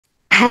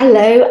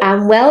Hello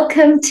and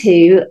welcome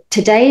to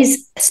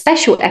today's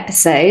special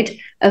episode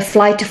of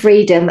Flight to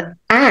Freedom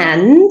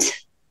and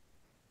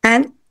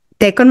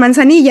té con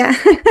manzanilla.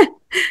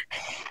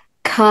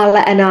 Karla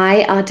and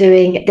I are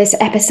doing this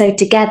episode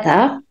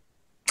together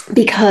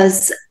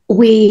because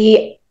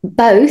we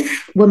both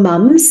were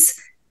mums,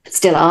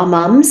 still are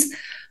mums,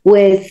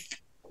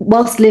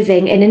 whilst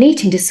living in an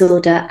eating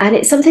disorder, and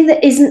it's something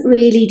that isn't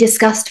really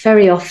discussed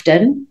very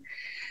often.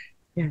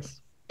 Yes.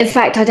 In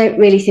fact, I don't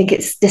really think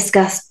it's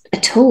discussed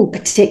at all,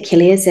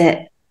 particularly, is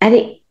it? And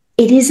it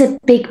is a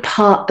big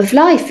part of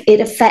life.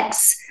 It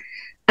affects,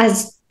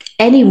 as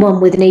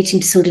anyone with an eating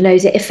disorder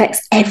knows, it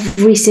affects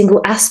every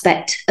single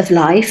aspect of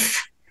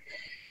life.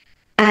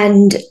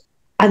 And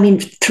I mean,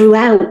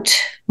 throughout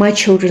my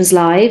children's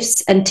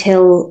lives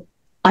until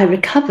I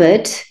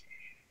recovered,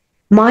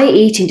 my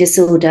eating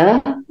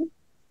disorder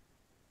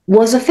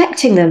was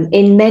affecting them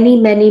in many,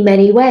 many,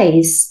 many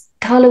ways.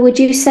 Karla, would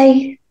you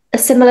say a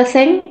similar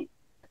thing?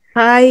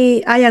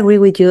 I agree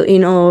with you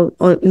in all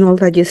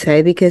that you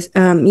say because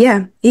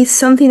it's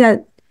something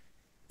that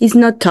is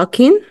not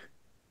talking.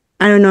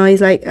 I don't know. It's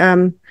like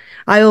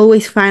I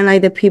always find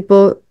like the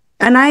people,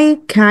 and I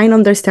kind of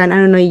understand. I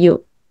don't know,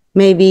 you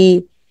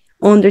maybe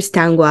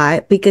understand why,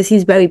 because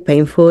it's very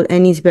painful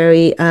and it's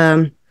very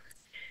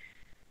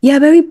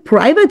very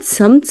private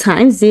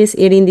sometimes, this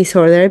eating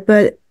disorder.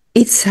 But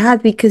it's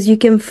sad because you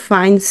can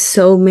find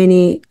so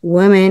many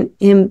women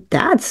in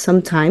that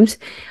sometimes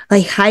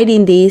like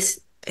hiding this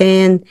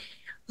and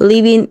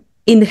living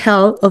in the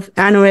hell of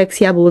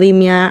anorexia,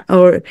 bulimia,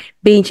 or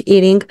binge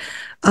eating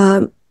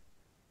by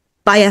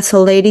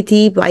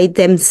isolated by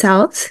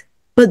themselves,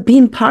 but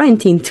being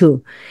parenting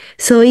too.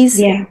 So it's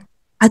Yeah.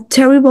 a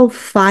terrible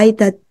fight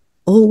that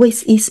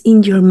always is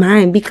in your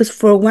mind, because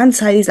for one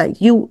side it's like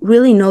you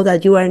really know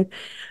that you are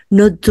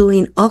not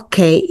doing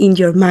okay in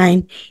your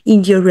mind,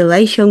 in your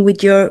relation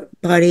with your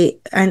body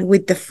and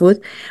with the food,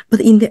 but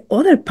in the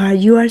other part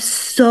you are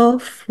so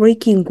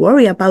freaking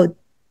worried about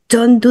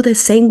don't do the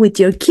same with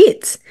your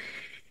kids.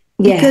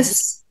 Because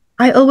Yes.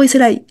 I always say,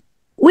 like,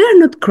 we are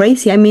not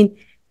crazy. I mean,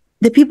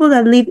 the people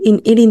that live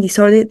in eating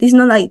disorder, it's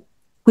not like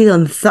we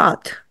don't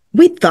thought.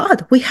 We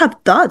thought, we have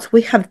thoughts,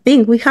 we have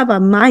things, we have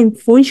a mind,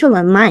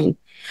 functional mind.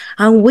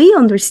 And we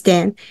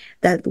understand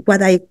that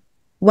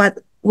what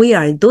we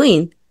are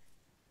doing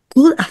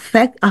could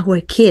affect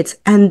our kids.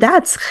 And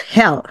that's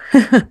hell.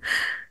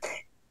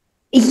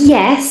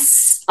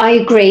 Yes, I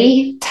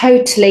agree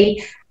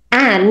totally.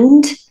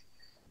 And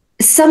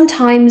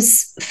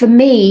sometimes for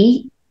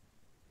me,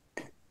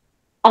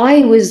 I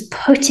was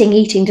putting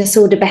eating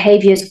disorder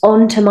behaviors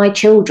onto my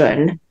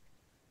children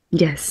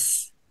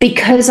Yes.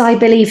 because I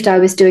believed I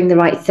was doing the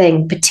right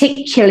thing,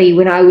 particularly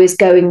when I was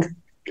going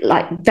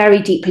like very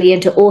deeply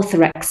into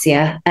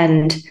orthorexia,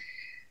 and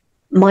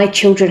my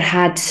children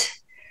had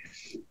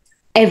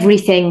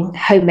everything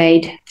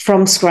homemade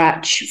from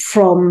scratch,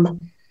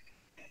 from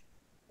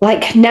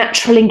like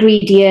natural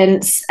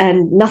ingredients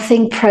and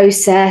nothing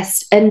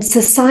processed. And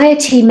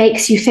society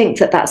makes you think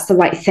that that's the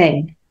right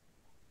thing.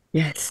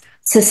 Yes.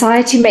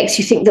 Society makes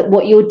you think that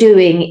what you're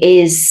doing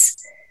is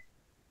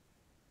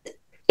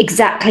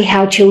exactly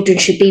how children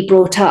should be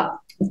brought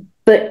up.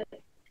 But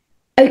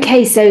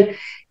okay, so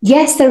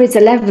yes, there is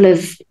a level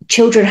of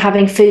children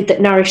having food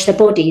that nourish their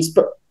bodies,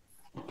 but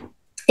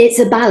it's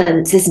a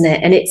balance, isn't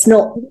it? And it's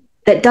not,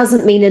 that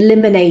doesn't mean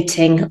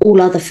eliminating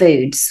all other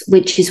foods,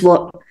 which is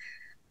what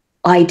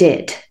I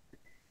did.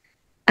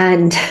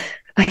 And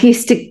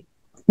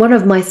one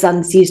of my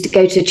sons used to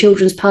go to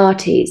children's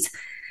parties.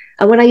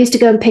 And when I used to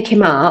go and pick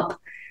him up,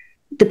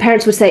 the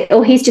parents would say,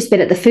 oh, he's just been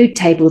at the food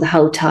table the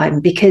whole time,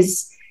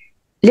 because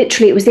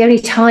literally it was the only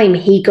time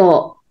he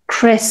got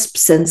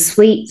crisps and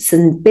sweets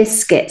and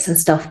biscuits and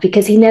stuff,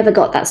 because he never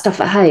got that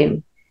stuff at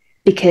home,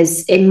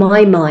 because in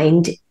my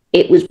mind,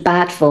 it was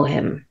bad for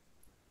him.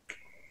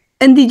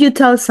 And did you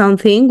tell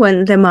something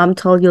when the mom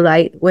told you,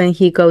 like, when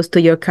he goes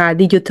to your car,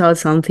 did you tell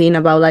something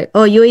about like,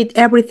 oh, you eat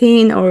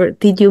everything? Or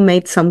did you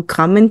make some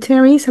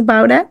commentaries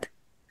about it?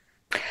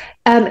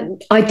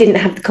 I didn't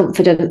have the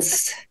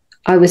confidence.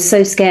 I was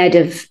so scared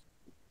of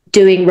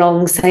doing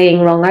wrong,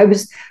 saying wrong. I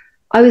was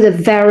a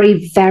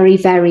very, very,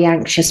 very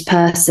anxious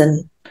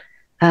person,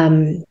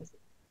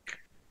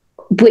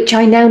 which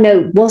I now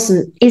know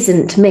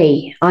isn't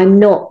me. I'm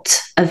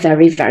not a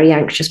very, very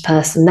anxious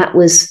person. That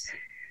was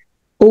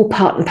all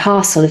part and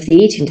parcel of the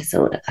eating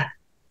disorder.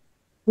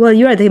 Well,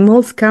 you are the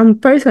most calm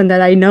person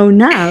that I know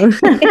now.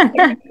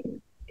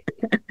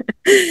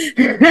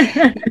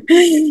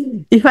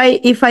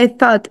 If I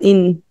thought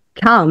in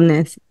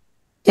calmness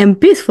and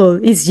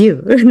peaceful, is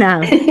you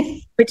now,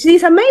 which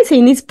is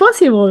amazing. It's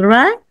possible,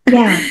 right?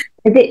 Yeah.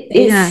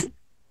 It's,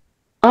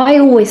 I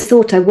always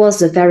thought I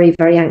was a very,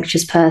 very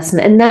anxious person,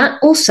 and that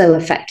also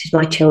affected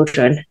my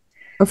children.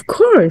 Of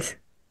course.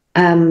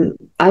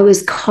 I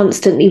was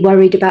constantly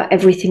worried about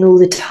everything all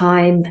the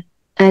time.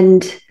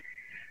 And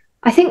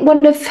I think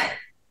one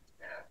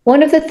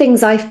of the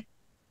things I'm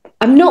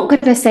not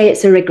going to say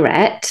it's a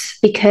regret,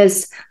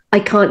 because I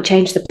can't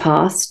change the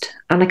past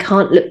and I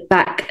can't look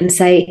back and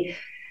say,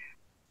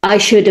 I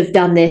should have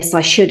done this,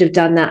 I should have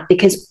done that,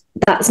 because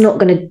that's not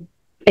going to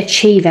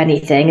achieve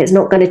anything. It's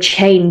not going to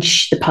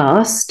change the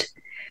past.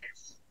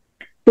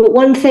 But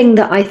one thing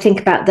that I think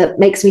about that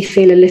makes me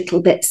feel a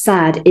little bit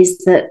sad is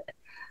that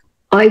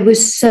I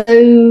was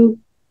so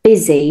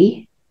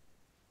busy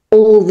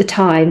all the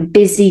time,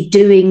 busy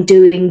doing,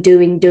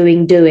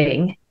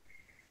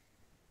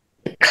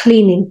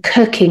 cleaning,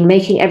 cooking,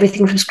 making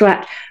everything from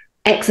scratch,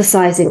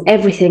 exercising,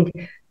 everything,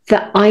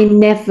 that I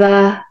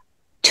never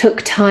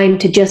took time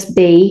to just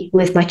be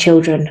with my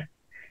children,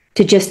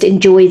 to just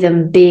enjoy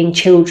them being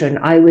children.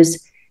 I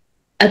was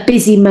a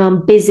busy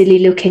mum, busily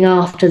looking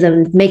after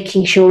them,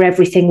 making sure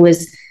everything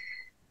was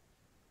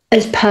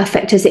as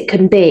perfect as it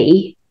can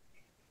be.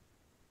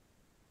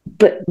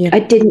 But I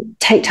didn't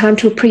take time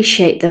to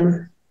appreciate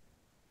them.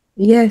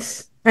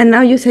 Yes. And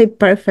now you say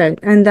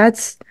perfect. And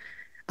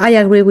I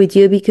agree with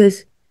you,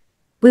 because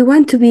we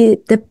want to be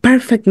the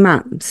perfect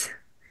moms,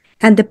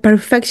 and the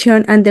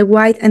perfection and the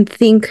white and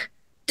think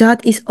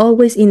that is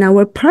always in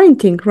our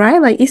parenting,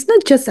 right? Like, it's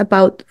not just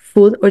about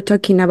food or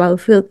talking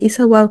about food. It's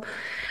about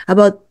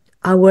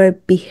our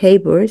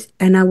behaviors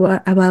and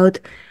about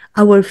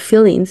our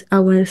feelings,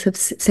 our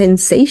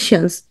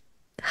sensations,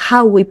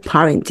 how we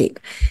parenting.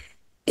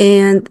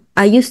 And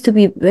I used to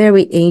be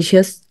very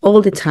anxious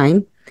all the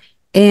time.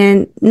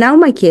 And now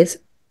my kids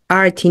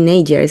are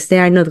teenagers. They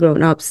are not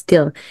grown up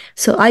still.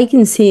 So I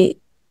can see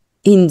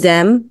in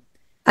them,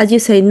 as you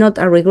say, not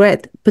a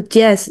regret, but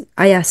yes,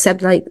 I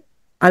accept like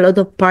a lot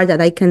of part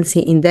that I can see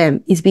in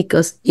them is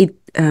because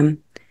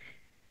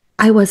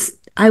I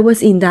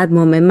was in that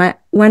moment.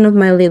 One of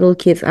my little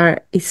kids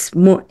is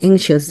more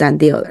anxious than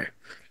the other.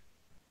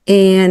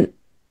 And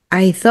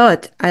I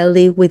thought I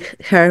lived with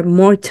her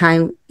more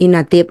time in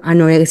a deep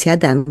anorexia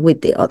than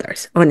with the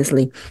others,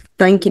 honestly.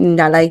 Thinking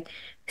that like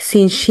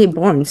since she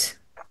born,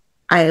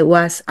 I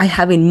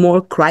having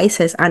more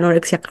crisis,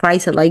 anorexia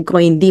crisis, like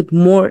going deep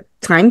more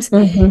times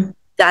than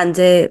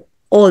the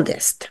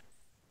oldest.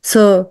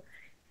 So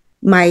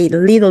my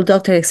little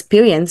daughter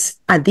experienced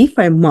a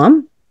different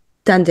mom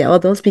than the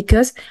others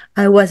because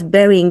I was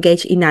very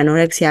engaged in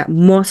anorexia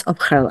most of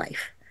her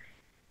life.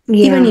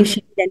 Even if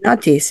she didn't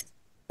notice.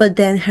 But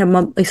then her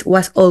mom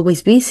was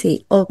always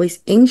busy, always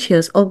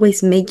anxious,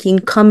 always making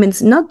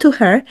comments, not to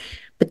her,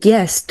 but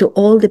yes, to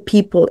all the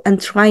people, and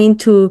trying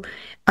to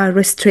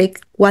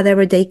restrict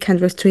whatever they can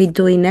restrict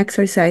doing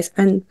exercise.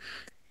 And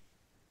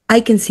I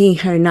can see in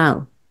her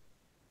now.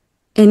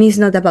 And it's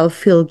not about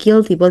feel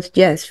guilty, but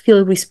yes,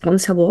 feel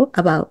responsible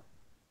about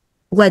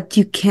what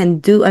you can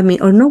do. I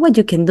mean, or not what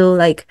you can do,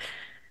 like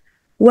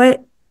where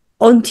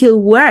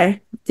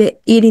the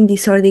eating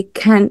disorder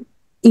can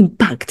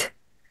impact.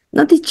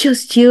 Not it's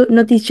just you,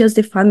 not it's just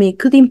the family. It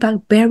could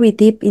impact very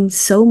deep in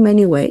so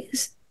many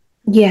ways.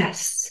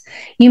 Yes.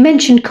 You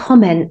mentioned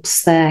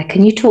comments there.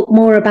 Can you talk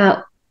more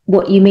about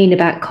what you mean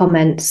about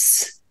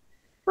comments?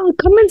 Well,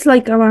 comments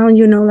like around,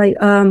 like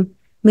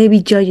maybe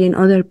judging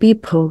other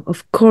people,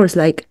 of course,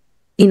 like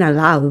in a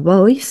loud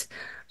voice.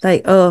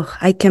 Like, oh,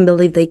 I can't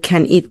believe they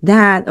can eat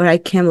that, or I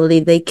can't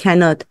believe they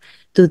cannot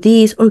do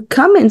this, or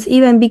comments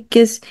even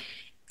because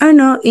I don't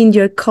know in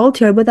your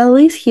culture, but at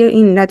least here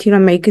in Latin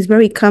America, it's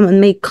very common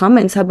make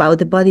comments about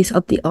the bodies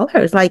of the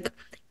others. Like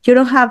you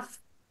don't have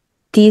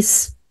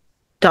these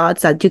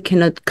thoughts that you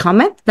cannot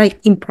comment,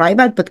 like in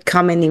private, but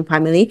comment in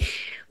family.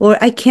 Or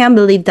I can't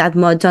believe that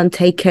mom don't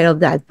take care of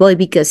that boy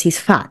because he's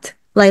fat.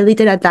 Like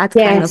literally that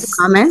kind of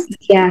comment.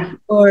 Yeah.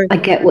 Or I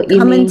get what you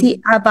commenting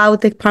mean.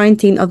 about the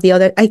parenting of the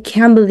other. I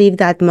can't believe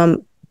that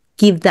mom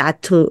give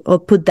that to or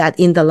put that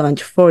in the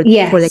lunch for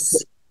the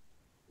kids.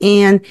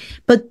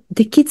 But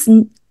the kids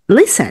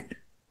listen.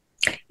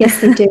 Yes,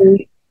 they do.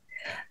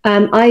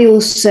 I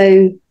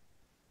also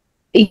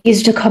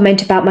used to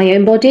comment about my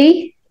own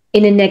body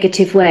in a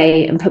negative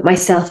way and put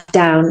myself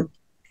down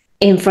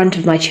in front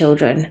of my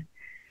children.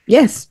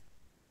 Yes.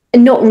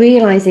 And not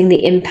realizing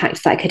the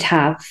impact that could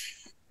have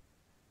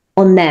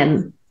on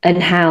them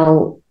and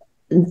how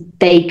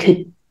they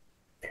could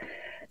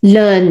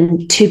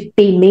learn to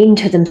be mean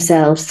to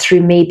themselves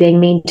through me being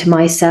mean to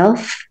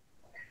myself.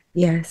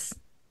 Yes.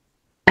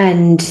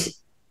 And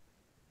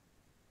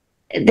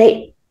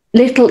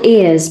little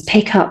ears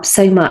pick up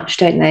so much,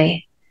 don't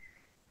they?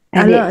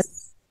 And a lot.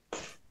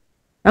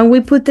 And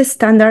we put the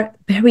standard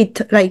very,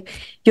 like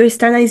your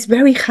standard is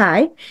very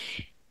high.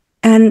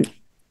 And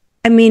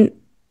I mean,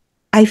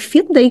 I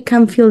feel they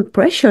can feel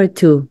pressure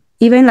too.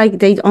 Even like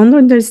they don't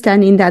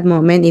understand in that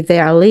moment, if they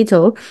are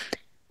little,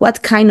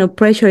 what kind of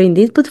pressure in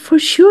this. But for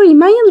sure,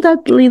 imagine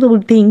that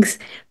little things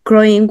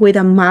growing with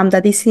a mom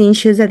that is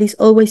anxious, that is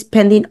always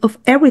pending of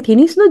everything.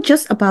 It's not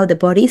just about the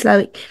body. It's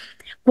like,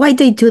 why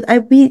they do I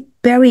be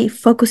very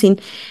focusing.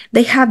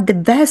 They have the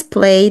best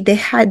play, they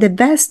had the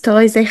best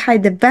toys, they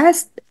had the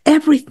best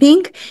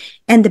everything,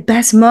 and the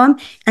best mom.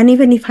 And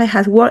even if I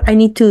had work, I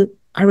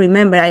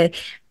remember,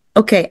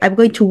 I'm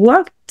going to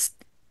work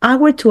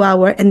hour to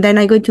hour, and then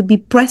I'm going to be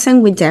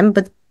present with them.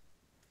 But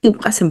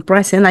it wasn't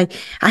present. Like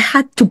I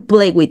had to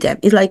play with them.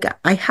 It's like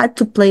I had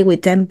to play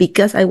with them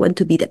because I want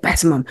to be the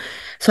best mom.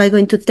 So I'm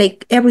going to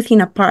take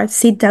everything apart,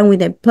 sit down with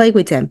them, play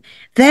with them.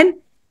 Then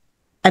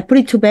I put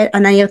it to bed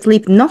and I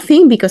sleep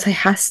nothing because I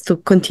has to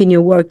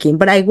continue working.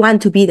 But I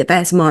want to be the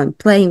best mom,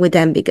 playing with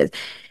them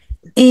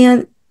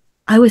and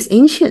I was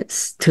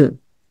anxious too.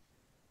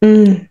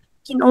 In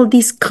all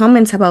these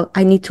comments about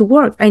I need to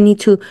work, I need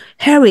to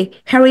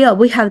hurry up.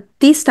 We have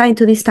this time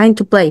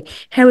to play.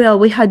 Hurry up,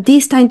 we have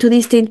this time to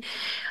this thing.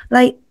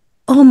 Like,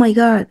 oh my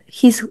God,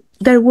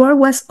 their word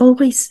was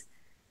always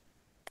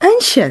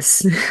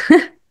anxious.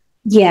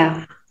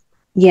 Yeah.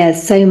 Yeah.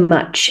 So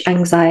much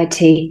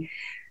anxiety.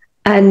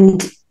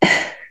 And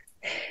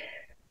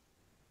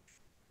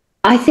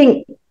I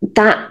think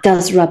that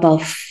does rub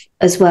off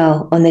as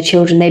well on the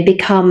children.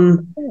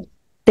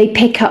 They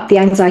pick up the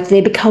anxiety,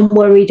 they become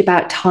worried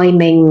about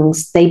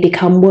timings, they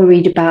become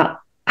worried about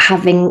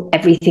having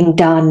everything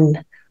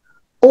done,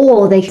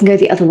 or they can go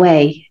the other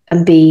way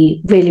and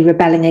be really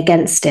rebelling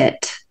against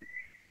it.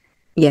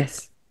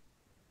 Yes.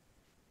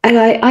 And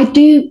I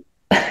do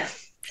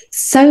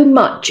so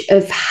much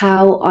of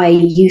how I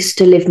used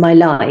to live my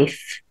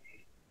life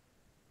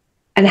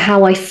and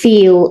how I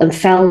feel and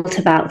felt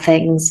about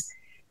things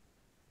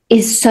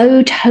is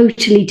so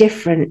totally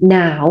different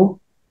now.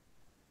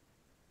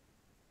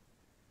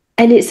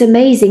 And it's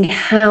amazing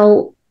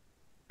how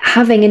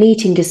having an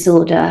eating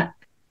disorder,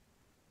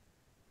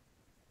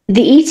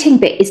 the eating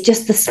bit is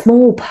just the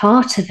small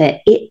part of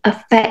it. It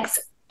affects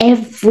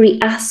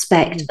every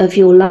aspect of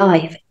your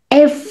life,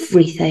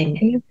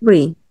 everything.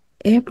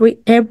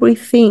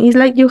 Everything. It's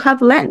like you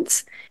have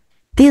lens.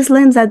 This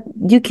lens that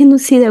you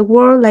cannot see the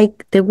world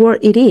like the world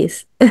it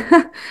is.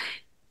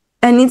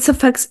 And it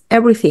affects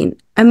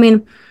everything. I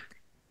mean,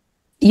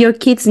 your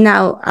kids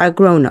now are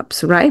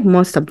grown-ups, right?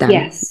 Most of them.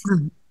 Yes.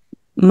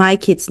 My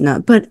kids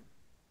not, but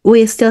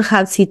we still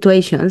have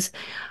situations,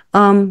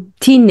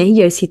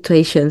 teenager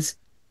situations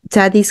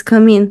that is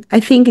coming. I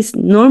think it's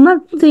normal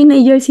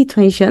teenager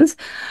situations.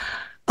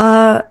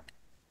 But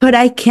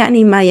I can't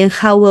imagine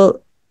how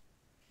will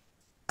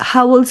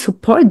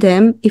support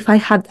them if I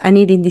had an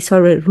eating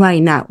disorder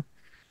right now.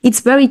 It's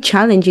very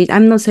challenging.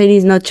 I'm not saying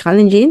it's not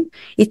challenging.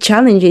 It's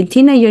challenging.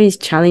 Teenager is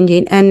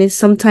challenging, and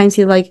sometimes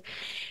it's like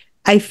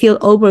I feel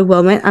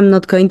overwhelmed. I'm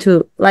not going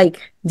to like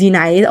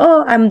deny it.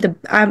 Oh,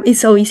 it's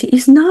so easy.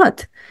 It's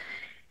not.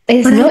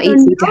 It's not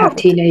easy to have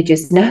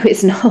teenagers. No,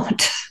 it's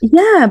not.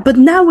 Yeah, but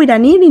now with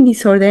an eating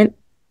disorder,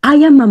 I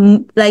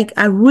am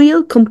a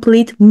real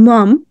complete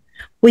mom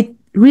with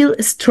real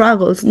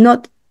struggles,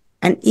 not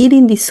an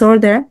eating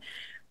disorder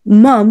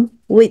mom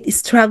with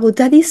struggle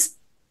that is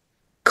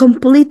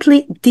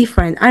completely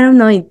different. I don't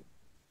know if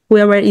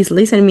whoever is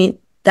listening to me,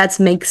 that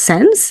makes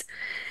sense.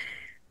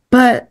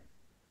 But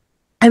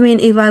I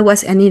mean, if I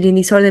was an eating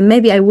disorder,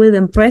 maybe I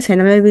wouldn't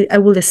present, maybe I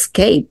would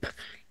escape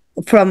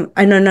from,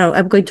 I don't know,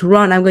 I'm going to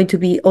run, I'm going to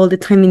be all the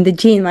time in the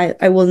gym,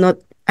 I will not,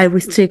 I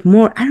restrict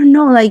more. I don't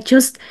know, like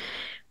just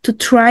to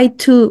try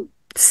to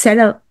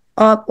settle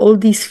up all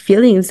these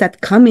feelings that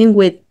come in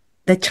with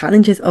the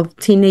challenges of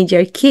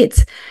teenager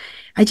kids.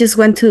 I just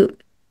want to,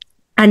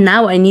 and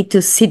now I need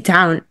to sit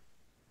down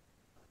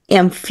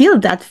and feel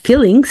that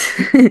feelings,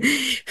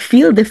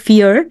 feel the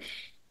fear,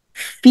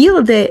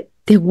 feel the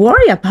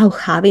worry about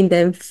having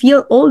them,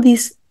 feel all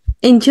this,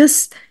 and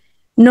just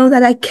know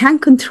that I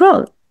can't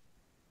control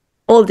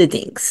all the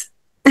things.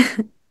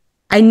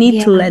 I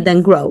need to let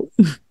them grow.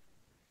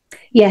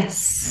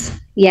 Yes.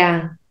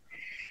 Yeah.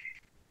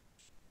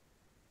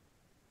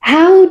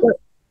 How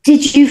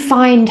did you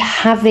find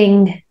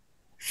having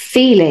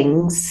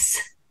feelings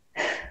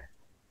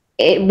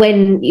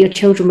when your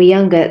children were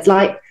younger? It's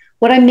like,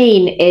 what I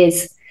mean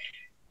is,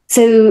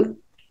 so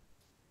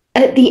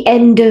at the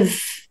end of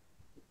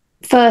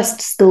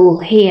first school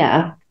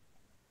here,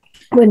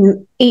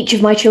 when each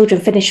of my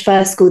children finished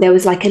first school, there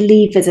was like a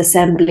leavers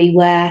assembly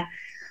where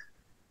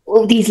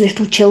all these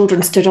little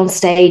children stood on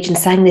stage and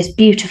sang this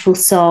beautiful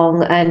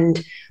song,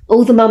 and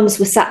all the mums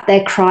were sat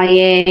there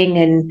crying,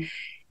 and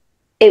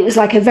it was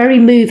like a very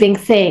moving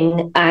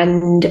thing.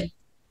 And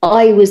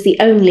I was the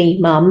only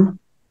mum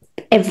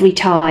every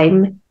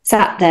time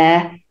sat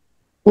there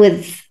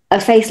with a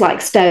face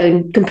like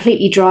stone,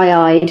 completely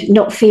dry-eyed,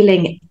 not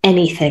feeling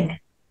anything.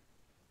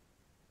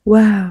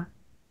 Wow.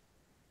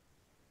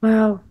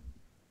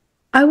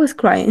 I was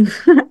crying.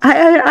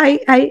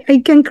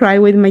 I can cry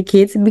with my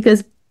kids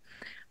because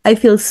I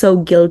feel so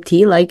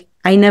guilty. Like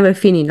I never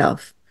feel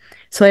enough.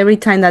 So every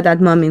time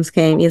that moment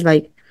came, it's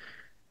like,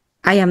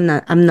 I'm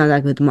not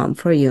a good mom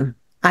for you.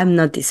 I'm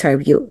not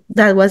deserve you.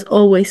 That was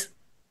always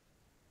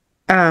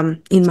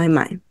in my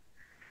mind.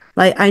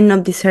 Like I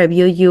not deserve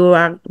you. You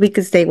are,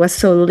 because they was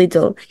so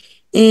little.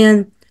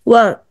 And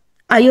well,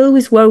 I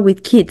always work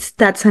with kids.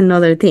 That's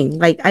another thing.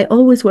 Like I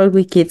always work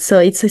with kids. So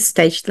it's a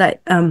stage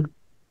like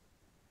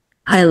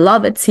I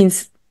love it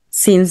since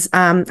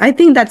I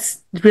think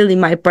that's really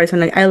my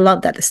personal, I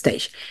love that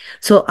stage.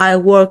 So I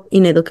work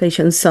in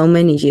education so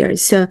many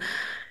years. So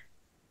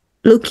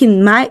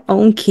looking my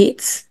own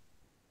kids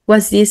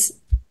was this,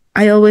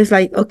 I always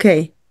like,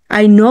 okay,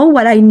 I know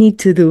what I need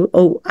to do,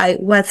 or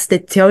what's the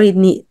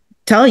theory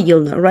tell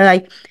you, right?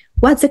 Like,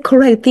 what's the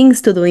correct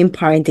things to do in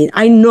parenting?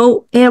 I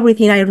know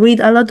everything. I read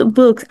a lot of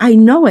books. I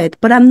know it,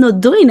 but I'm not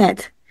doing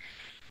it.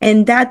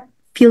 And that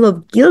feel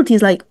of guilt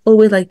is like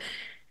always like,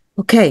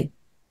 okay,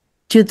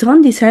 you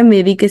don't deserve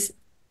me, because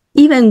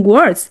even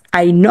worse,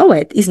 I know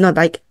it. It's not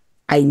like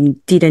I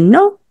didn't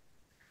know.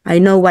 I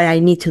know what I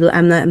need to do.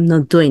 I'm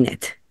not doing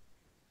it,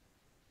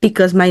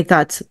 because my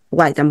thoughts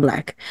white and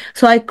black.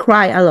 So I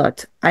cry a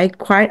lot. I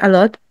cry a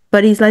lot,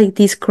 but it's like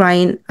this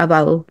crying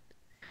about,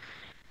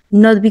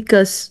 not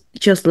because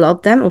just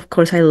love them. Of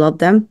course I love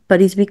them,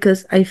 but it's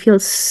because I feel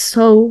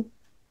so,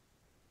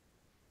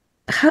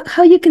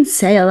 how you can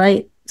say it,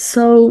 like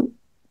so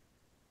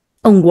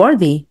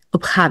unworthy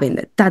of having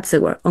it. That's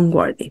the word,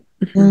 unworthy.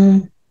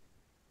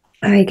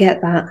 I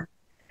get that.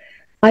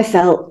 I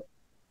felt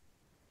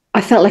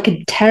like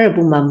a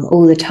terrible mum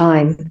all the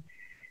time.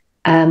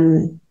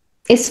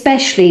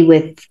 Especially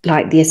with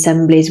like the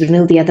assemblies when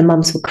all the other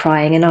mums were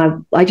crying,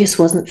 and I just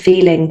wasn't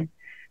feeling,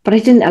 but I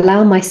didn't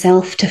allow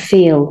myself to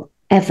feel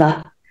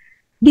ever.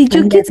 Did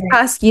your kids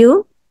ask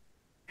you,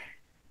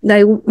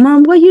 like,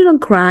 Mom, why you don't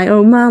cry?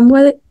 Or Mom,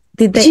 what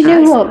did they ask? Do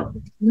you know what?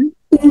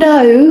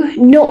 No,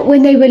 not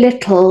when they were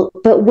little,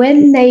 but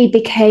when they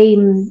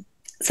became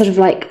sort of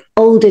like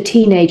older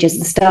teenagers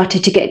and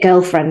started to get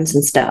girlfriends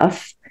and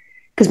stuff,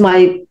 because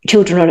my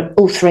children are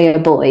all three are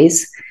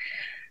boys,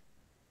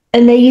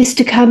 and they used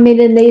to come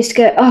in and they used to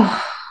go,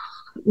 oh,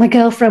 my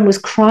girlfriend was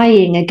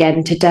crying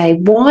again today.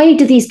 Why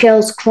do these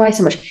girls cry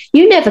so much?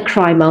 You never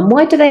cry, Mum.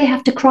 Why do they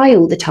have to cry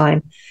all the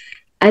time?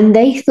 And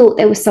they thought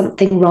there was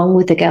something wrong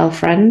with the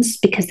girlfriends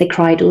because they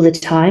cried all the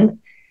time.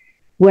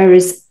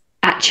 Whereas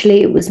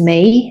actually it was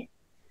me.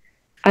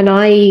 And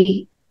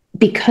I,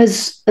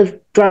 because of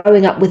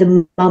growing up with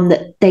a mum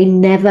that they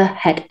never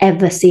had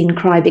ever seen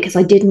cry, because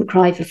I didn't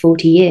cry for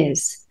 40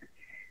 years.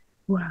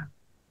 Wow.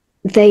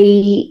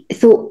 They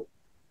thought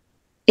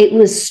it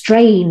was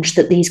strange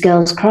that these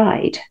girls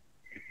cried,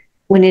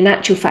 when in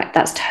actual fact,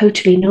 that's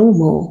totally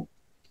normal.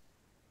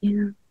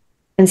 Yeah.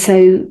 And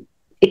so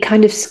it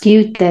kind of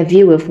skewed their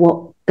view of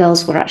what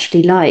girls were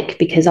actually like,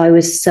 because I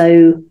was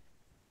so,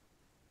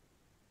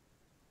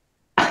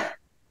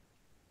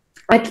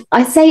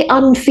 I say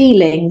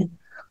unfeeling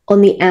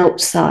on the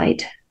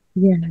outside.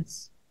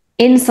 Yes.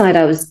 Inside,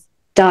 I was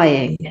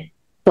dying,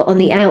 but on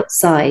the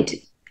outside,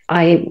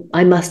 I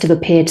must have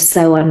appeared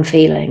so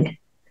unfeeling.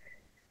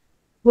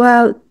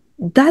 Well,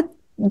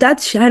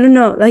 that's, I don't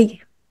know,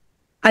 like,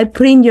 I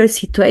put in your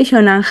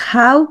situation and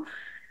how,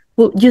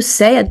 well, you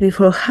say it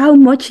before, how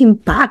much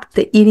impact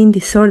the eating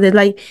disorder,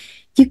 like,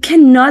 you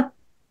cannot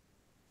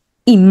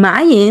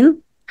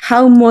imagine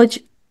how much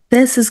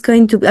this is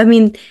going to, I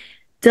mean,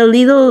 the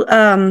little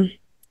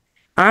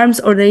arms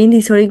or the eating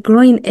disorder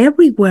growing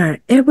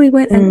everywhere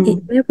and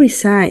in every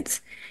side.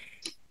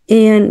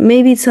 And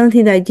maybe it's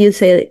something that you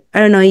say, I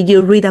don't know, if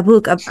you read a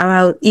book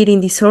about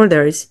eating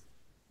disorders,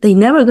 they're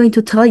never going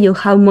to tell you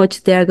how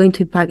much they are going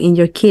to impact in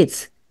your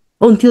kids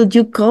until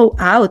you go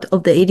out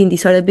of the eating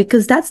disorder,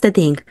 because that's the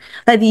thing.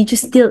 Like, you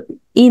just still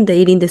in the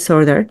eating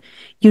disorder,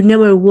 you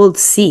never will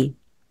see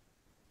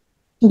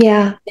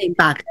the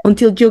impact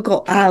until you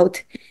go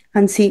out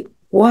and see,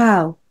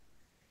 wow,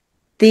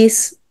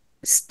 this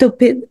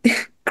stupid,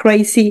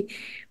 crazy,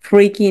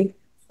 freaking,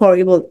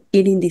 horrible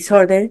eating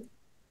disorder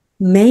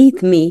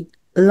made me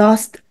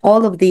lost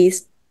all of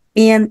this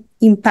and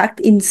impact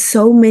in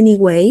so many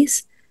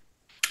ways.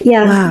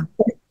 Yeah. Wow.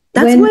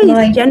 That's why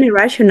it's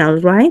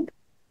generational, right?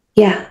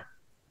 Yeah.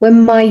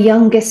 When my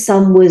youngest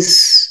son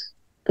was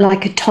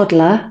like a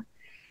toddler,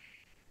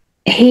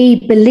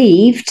 he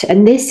believed,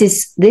 and this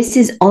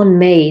is on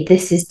me,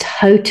 this is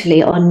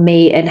totally on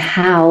me, and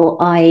how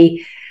I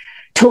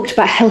talked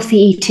about healthy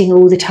eating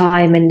all the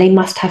time, and they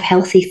must have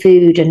healthy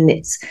food, and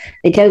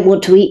they don't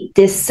want to eat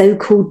this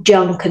so-called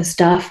junk and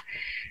stuff.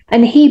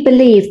 And he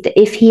believed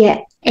that if he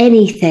ate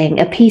anything,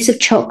 a piece of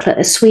chocolate,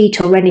 a sweet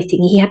or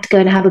anything, he had to go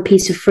and have a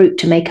piece of fruit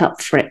to make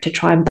up for it, to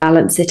try and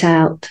balance it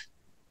out.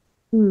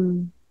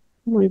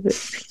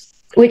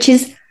 Which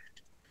is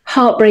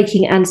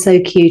heartbreaking and so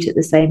cute at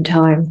the same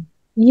time.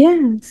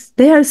 Yes,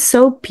 they are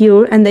so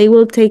pure and they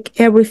will take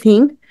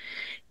everything.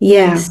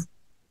 Yes.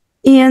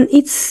 Yeah. And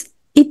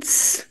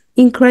it's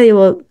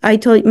incredible. I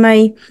told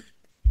my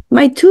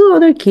two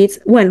other kids,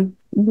 when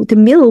the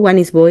middle one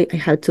is boy, I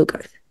had two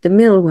girls. The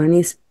middle one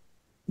is,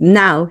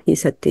 now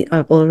he's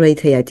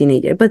already a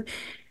teenager, but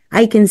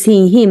I can see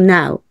in him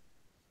now,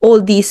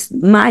 all these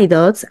my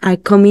thoughts are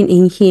coming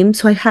in him.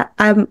 So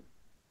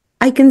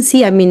I can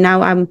see, I mean,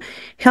 now I'm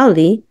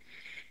healthy,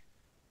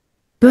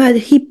 but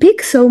he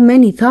picks so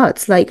many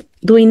thoughts, like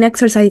doing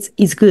exercise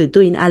is good,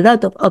 doing a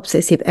lot of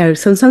obsessive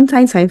errors. So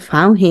sometimes I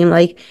found him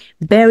like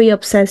very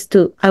obsessed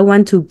to, I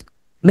want to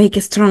make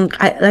a strong,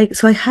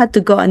 so I had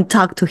to go and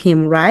talk to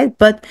him, right?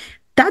 But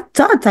that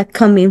thought that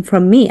coming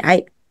from me,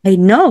 I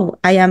know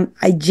I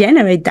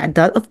generate that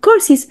thought. Of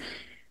course, it's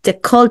the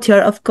culture.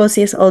 Of course,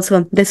 it's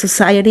also the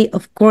society.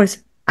 Of course,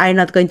 I'm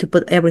not going to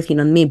put everything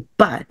on me,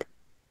 but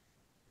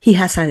he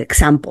has an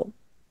example,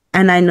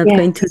 and I'm not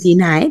going to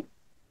deny it.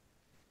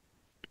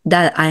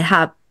 that I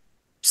have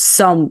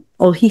some,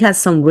 or he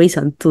has some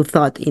reason to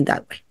thought in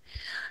that way.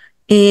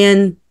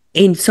 And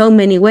in so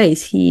many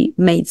ways, he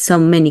made so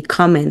many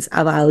comments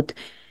about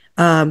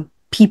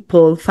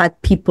people,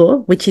 fat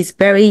people, which is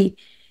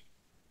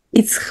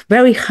it's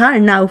very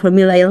hard now for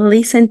me. Like,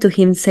 listen to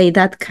him say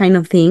that kind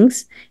of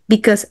things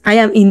because I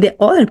am in the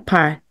other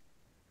part.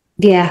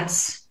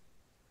 Yes.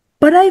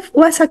 But I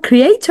was a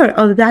creator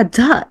of that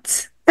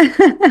thoughts.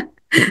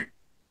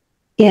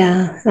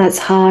 Yeah, that's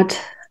hard.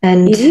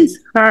 And it is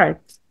hard.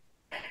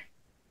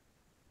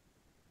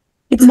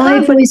 It's my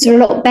hard, boys are a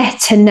lot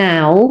better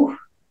now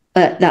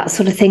at that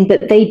sort of thing,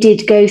 but they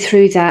did go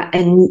through that.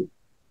 And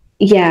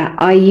yeah,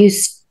 I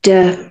used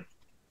to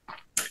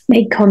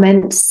make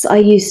comments. I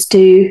used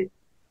to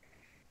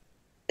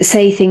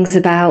say things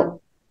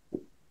about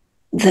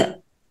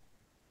that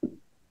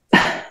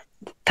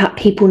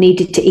people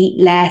needed to eat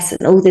less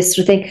and all this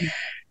sort of thing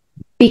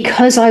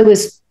because I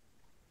was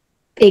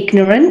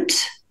ignorant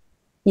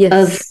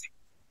of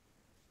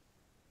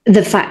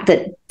the fact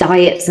that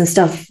diets and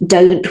stuff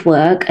don't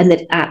work, and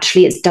that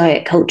actually it's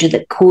diet culture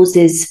that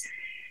causes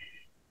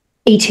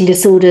eating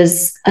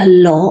disorders a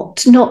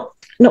lot. Not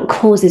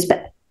causes,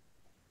 but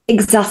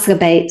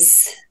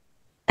exacerbates.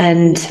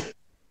 And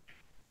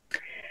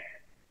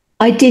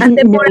I didn't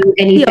know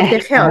any better.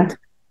 Of the health.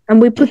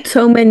 And we put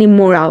so many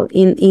moral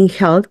in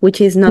health, which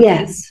is not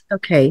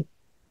okay.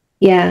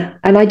 Yeah.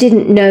 And I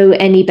didn't know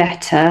any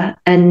better.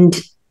 And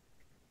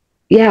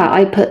yeah,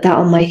 I put that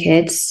on my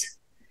kids.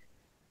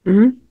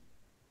 Mm-hmm.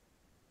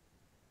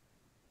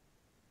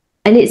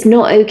 And it's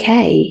not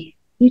okay.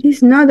 It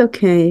is not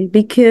okay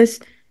because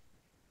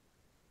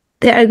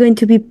they are going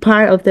to be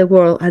part of the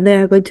world and they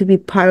are going to be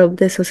part of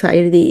the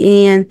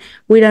society. And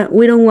we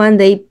don't want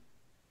they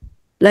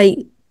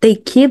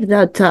keep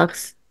that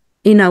talks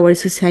in our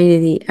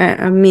society.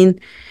 I mean,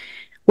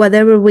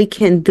 whatever we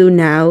can do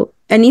now,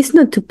 and it's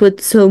not to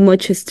put so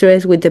much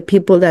stress with the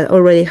people that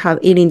already have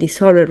eating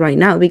disorder right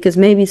now, because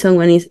maybe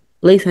someone is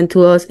listening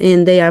to us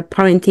and they are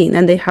parenting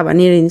and they have an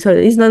eating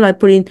disorder. It's not like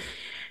putting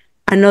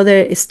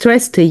another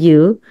stress to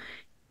you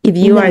if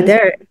you are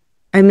there.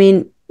 I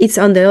mean, it's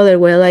on the other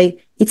way.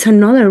 Like, it's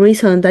another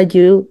reason that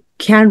you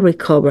can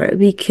recover,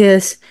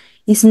 because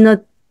it's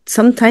not,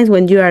 sometimes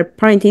when you are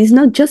parenting, it's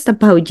not just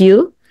about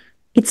you,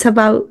 it's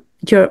about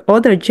your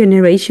other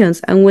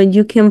generations. And when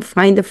you can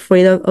find the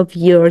freedom of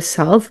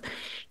yourself,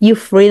 you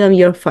freedom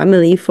your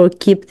family for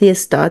keep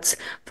these thoughts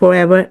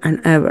forever and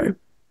ever.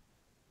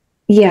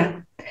 Yeah.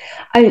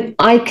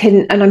 I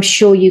can, and I'm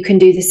sure you can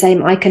do the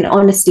same. I can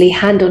honestly,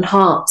 hand on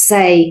heart,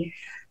 say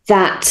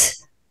that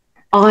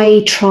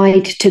I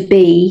tried to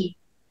be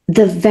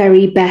the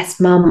very best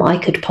mum I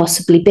could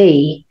possibly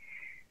be.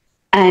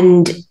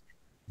 And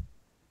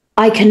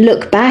I can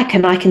look back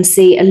and I can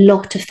see a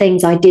lot of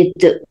things I did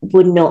that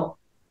would not,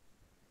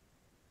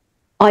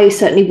 I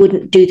certainly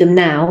wouldn't do them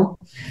now,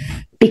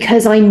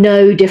 because I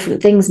know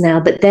different things now,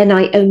 but then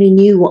I only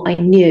knew what I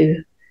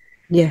knew.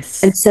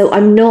 Yes. And so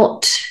I'm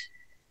not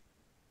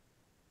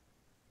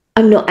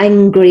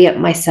angry at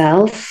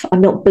myself.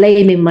 I'm not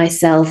blaming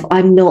myself.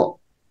 I'm not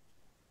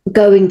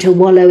going to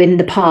wallow in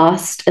the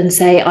past and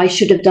say, I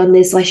should have done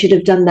this, I should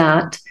have done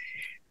that,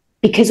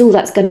 because all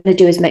that's going to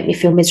do is make me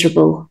feel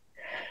miserable.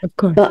 Of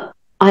course. But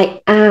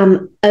I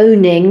am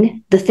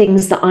owning the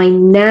things that I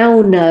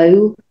now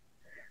know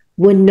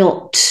were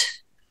not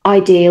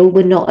ideal,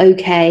 were not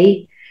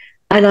okay.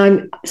 And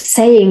I'm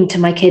saying to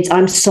my kids,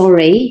 I'm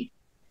sorry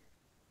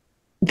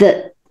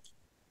that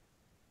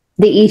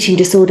the eating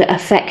disorder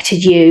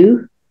affected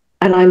you.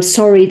 And I'm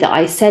sorry that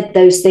I said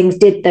those things,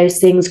 did those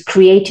things,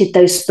 created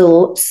those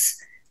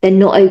thoughts. They're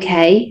not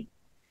okay.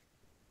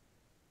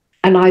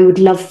 And I would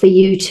love for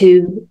you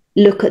to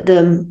look at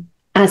them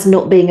as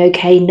not being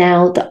okay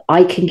now that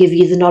I can give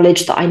you the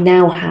knowledge that I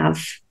now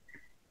have.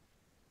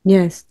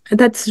 Yes,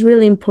 that's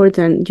really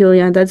important,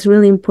 Julia. That's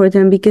really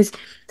important, because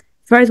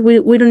first,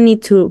 we don't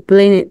need to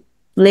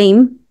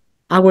blame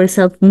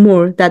ourselves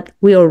more that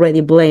we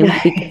already blame,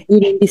 because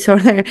eating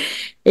disorder,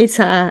 it's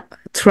a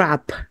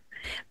trap.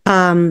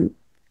 And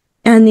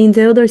in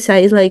the other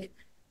side, it's like,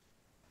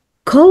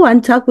 go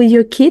and talk with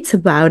your kids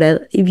about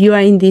it. If you are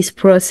in this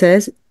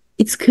process,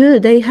 it's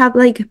good. They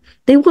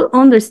will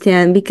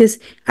understand, because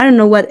I don't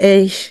know what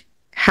age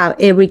have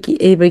every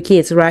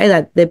kids, right?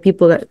 That the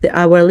people that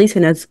our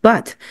listeners,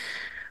 but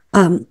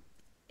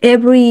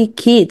every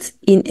kids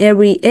in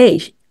every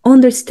age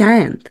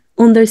understand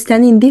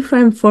in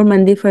different form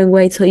and different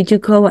ways. So if you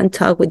go and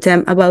talk with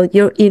them about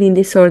your eating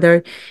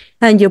disorder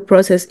and your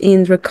process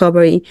in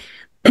recovery,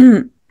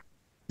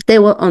 they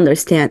will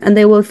understand, and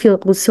they will feel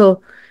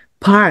also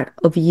part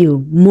of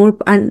you more.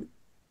 And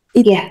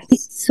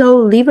it's so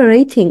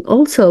liberating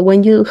also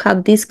when you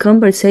have this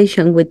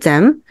conversation with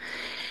them,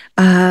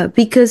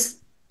 because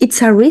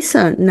it's a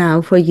reason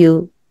now for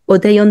you, or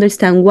they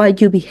understand why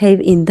you behave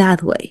in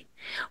that way,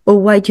 or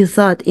why you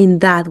thought in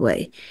that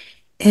way.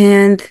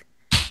 And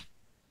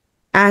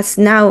as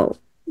now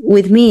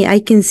with me, I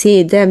can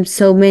see them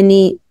so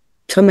many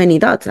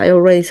dots. I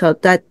already saw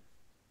that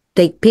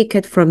they pick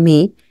it from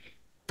me,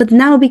 But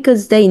now,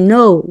 because they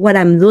know what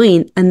I'm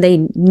doing and they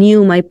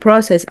knew my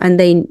process and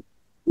they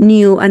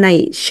knew and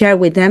I share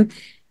with them,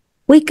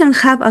 we can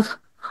have a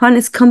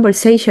honest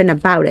conversation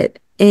about it.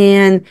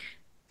 And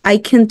I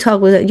can talk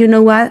with it. You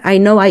know what? I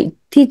know I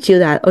teach you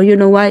that, or you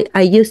know what?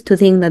 I used to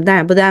think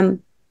that, but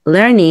I'm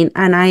learning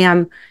and I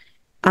am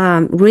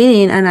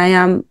reading and I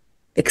am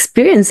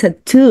experiencing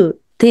too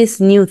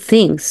these new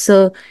things.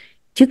 So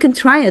you can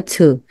try it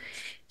too.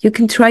 You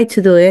can try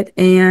to do it.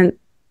 And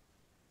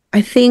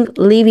I think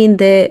leaving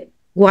the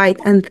white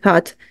and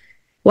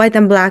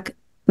black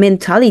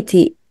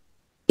mentality,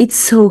 it's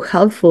so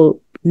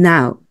helpful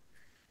now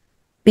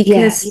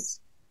because Yes.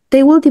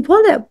 they will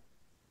develop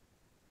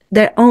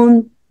their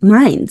own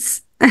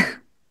minds.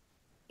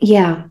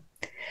 Yeah.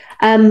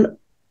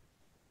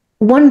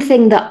 One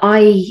thing that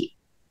I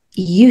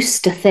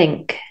used to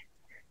think,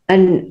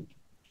 and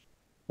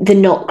the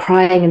not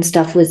crying and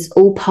stuff was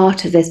all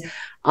part of this.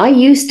 I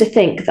used to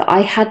think that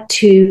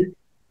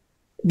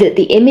that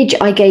the image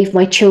I gave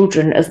my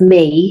children of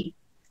me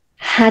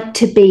had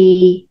to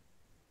be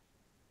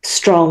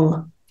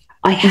strong.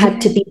 I had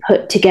to be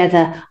put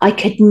together. I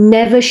could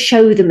never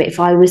show them if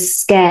I was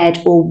scared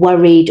or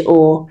worried,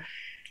 or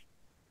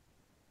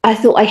I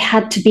thought I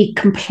had to be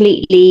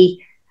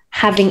completely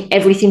having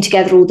everything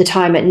together all the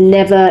time. It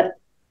never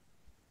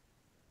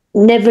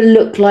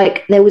looked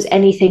like there was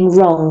anything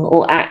wrong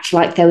or act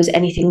like there was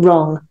anything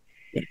wrong.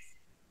 Yes.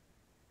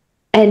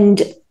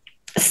 And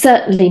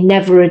certainly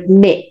never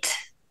admit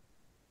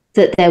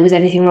that there was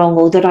anything wrong,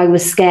 or that I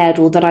was scared,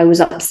 or that I was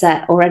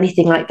upset, or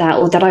anything like that,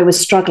 or that I was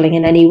struggling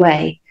in any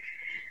way.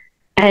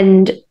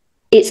 And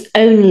it's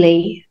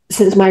only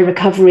since my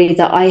recovery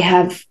that I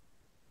have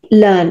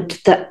learned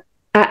that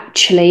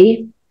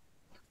actually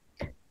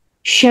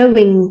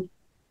showing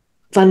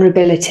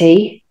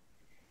vulnerability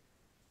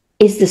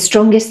is the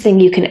strongest thing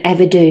you can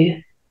ever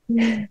do.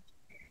 Mm.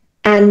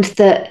 And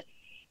that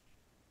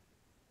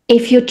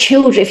if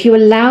you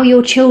allow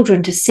your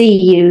children to see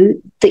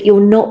you, that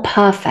you're not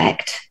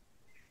perfect,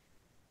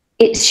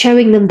 it's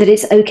showing them that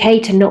it's okay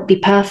to not be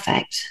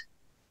perfect,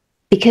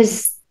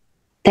 because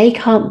they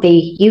can't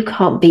be, you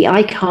can't be,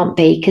 I can't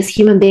be, because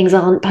human beings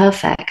aren't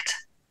perfect.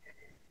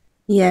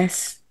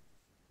 Yes.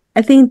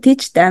 I think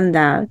teach them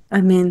that.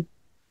 I mean,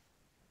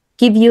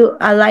 give you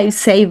a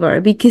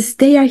lifesaver, because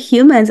they are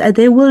humans and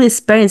they will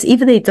experience, if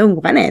they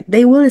don't want it,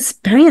 they will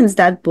experience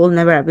that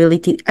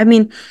vulnerability. I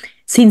mean,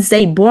 since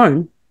they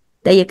born,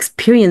 they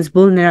experience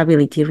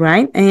vulnerability,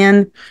 right?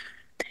 And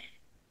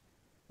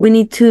we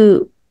need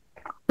to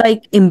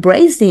like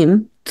embrace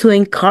them, to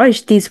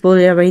encourage this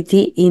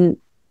vulnerability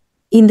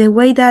in the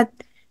way that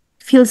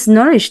feels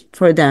nourished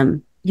for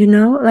them,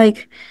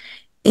 like.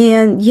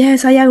 And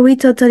yes, I agree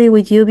totally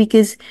with you,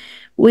 because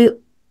we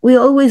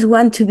always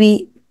want to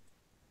be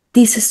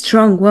this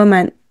strong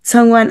woman.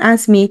 Someone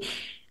asked me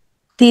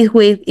this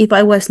week if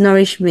I was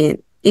nourished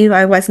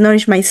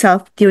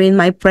myself during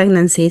my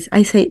pregnancies.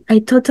 I say I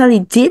totally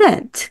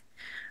didn't.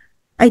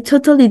 I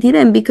totally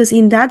didn't, because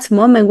in that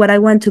moment, what I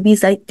want to be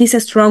is like this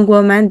strong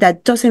woman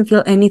that doesn't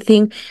feel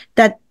anything,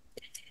 that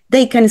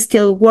they can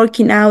still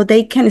working out,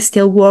 they can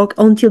still work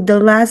until the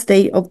last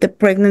day of the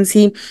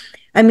pregnancy.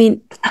 I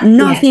mean,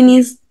 nothing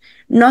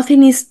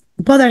is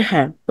bother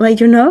her,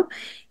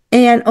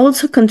 and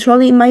also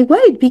controlling my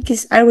weight,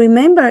 because I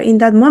remember in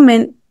that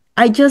moment,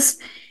 I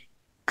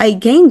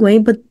gained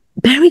weight, but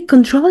very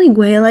controlling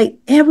way, like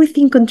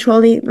everything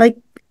controlling, like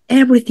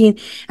everything.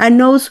 I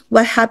knows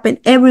what happened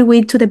every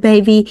week to the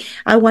baby.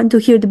 I want to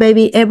hear the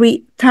baby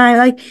every time,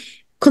 like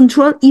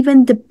control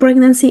even the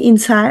pregnancy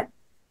inside.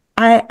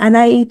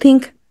 I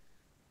think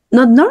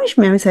not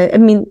nourishment. I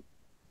mean,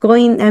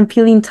 going and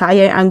feeling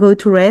tired and go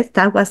to rest,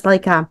 that was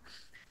like a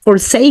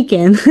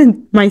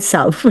forsaken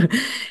myself.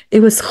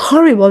 It was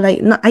horrible.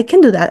 Like, no, I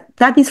can do that.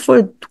 That is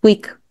for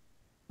weak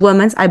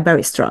women. I'm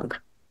very strong.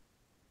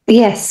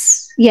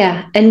 Yes.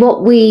 Yeah. And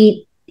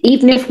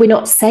even if we're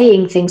not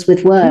saying things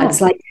with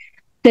words, like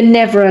the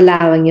never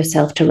allowing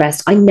yourself to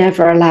rest, I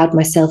never allowed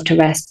myself to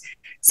rest.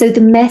 So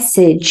the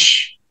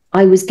message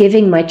I was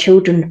giving my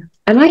children,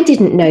 and I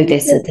didn't know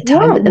this at the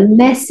time, but the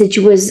message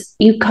was,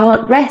 you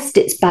can't rest.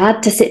 It's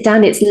bad to sit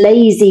down. It's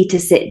lazy to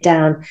sit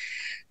down.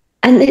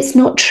 And it's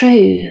not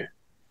true.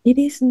 It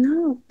is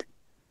not.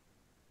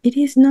 It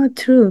is not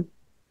true.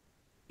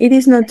 It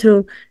is not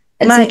true.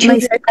 My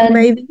second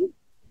baby,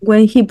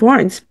 when he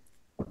borns,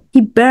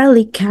 he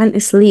barely can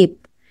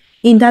sleep.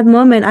 In that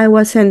moment, I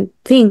wasn't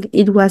think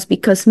it was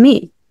because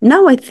me.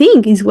 Now I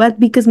think it's what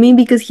because me,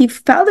 because he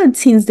felt it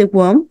since the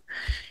womb,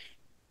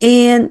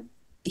 and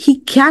he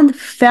can't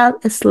fall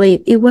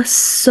asleep. It was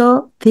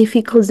so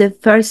difficult the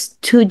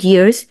first 2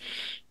 years,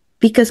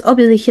 because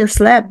obviously he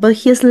slept, but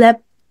he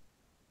slept.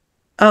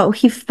 Oh,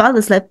 he fell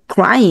asleep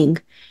crying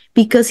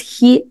because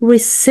he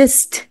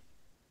resist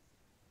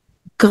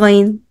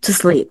going to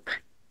sleep.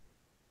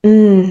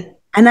 Mm.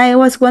 And I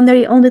was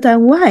wondering all the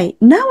time why.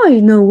 Now I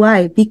know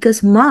why.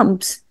 Because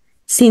moms,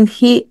 since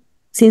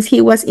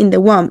he was in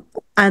the womb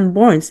and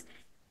born,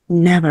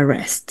 never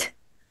rest.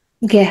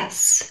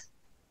 Yes.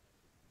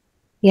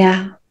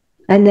 Yeah.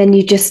 And then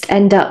you just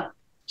end up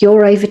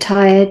you're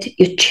overtired,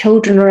 your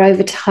children are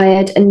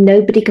overtired, and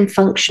nobody can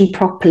function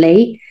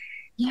properly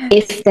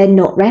if they're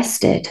not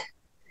rested.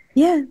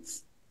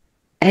 Yes.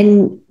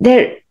 And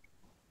there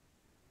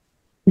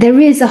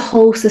is a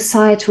whole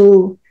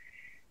societal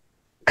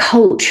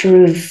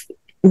culture of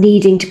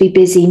needing to be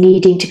busy,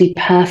 needing to be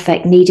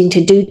perfect, needing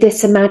to do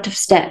this amount of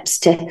steps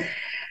to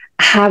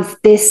have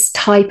this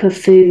type of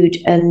food.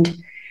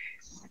 And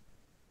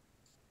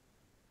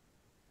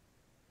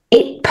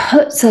it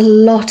puts a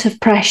lot of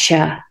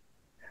pressure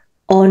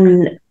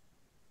on,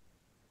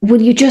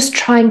 well, you're just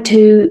trying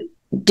to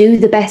do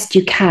the best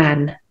you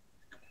can.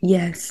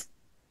 Yes.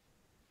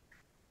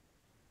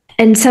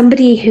 And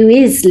somebody who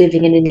is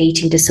living in an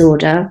eating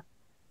disorder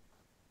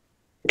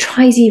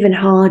tries even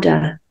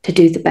harder to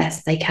do the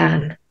best they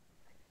can. Of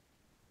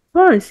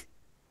course.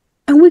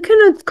 And we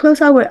cannot close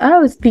our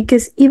eyes,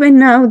 because even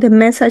now the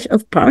message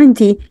of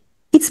parenting,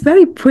 it's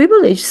very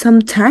privileged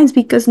sometimes,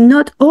 because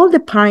not all the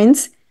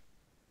parents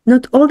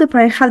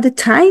have the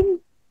time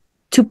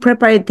to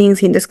prepare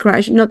things in the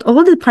scratch. Not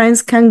all the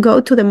parents can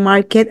go to the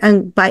market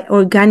and buy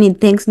organic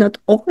things. Not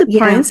all the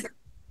parents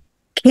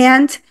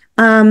can't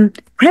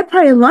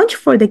prepare a lunch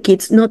for the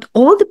kids. Not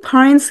all the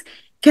parents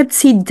can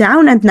sit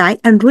down at night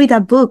and read a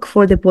book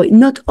for the boy.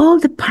 Not all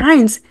the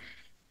parents.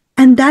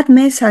 And that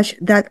message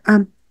that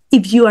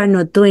if you are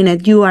not doing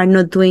it, you are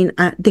not doing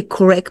the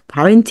correct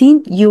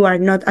parenting, you are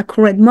not a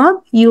correct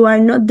mom, you are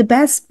not the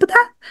best. But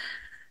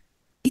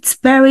it's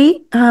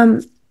very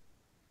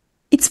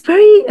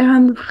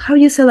how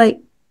you say, like,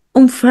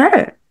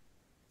 unfair.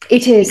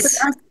 It is.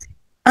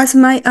 As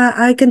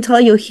I can tell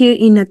you, here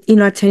in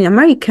Latin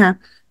America,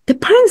 the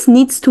parents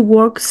needs to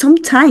work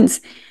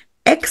sometimes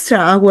extra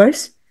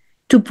hours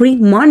to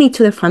bring money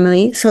to the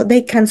family so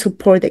they can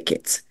support the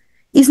kids.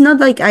 It's not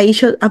like an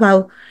issue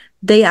about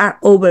they are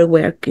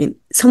overworking.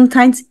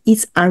 Sometimes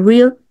it's a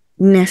real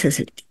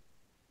necessity.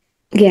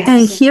 Yes.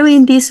 And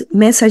hearing this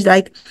message,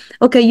 like,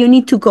 okay, you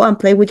need to go and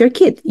play with your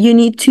kid. You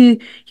need to,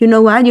 you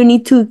know what? You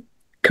need to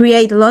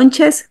create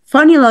lunches,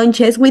 funny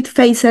lunches with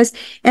faces,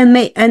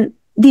 and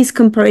this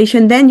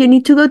comparison. Then you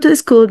need to go to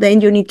school.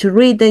 Then you need to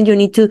read. Then you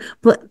need to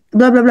blah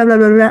blah blah blah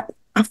blah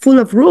blah. Full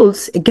of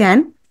rules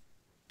again.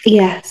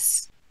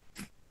 Yes.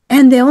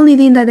 And the only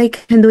thing that they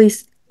can do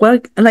is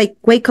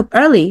wake up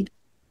early,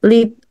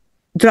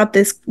 drop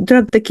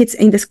the kids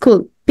in the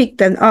school, pick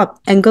them up,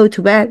 and go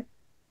to bed.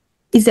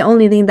 Is the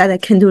only thing that I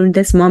can do in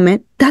this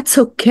moment. That's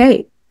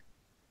okay.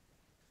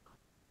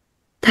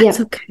 That's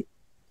okay.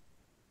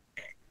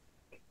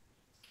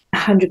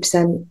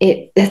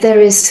 100%.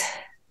 There is,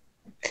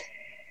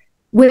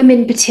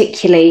 women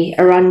particularly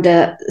are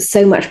under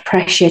so much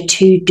pressure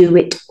to do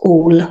it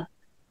all.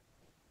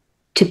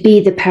 To be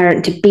the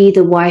parent, to be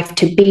the wife,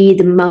 to be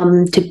the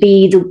mum, to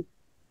be the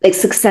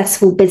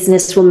successful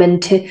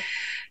businesswoman,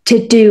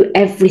 to do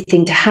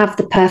everything, to have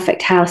the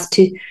perfect house,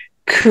 to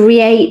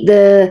create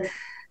the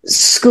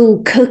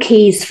school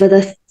cookies for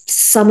the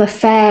summer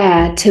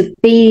fair, to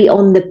be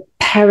on the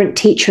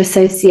parent-teacher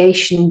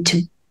association,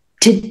 to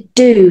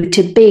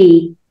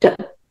be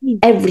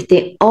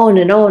everything, on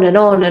and on and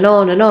on and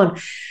on and on.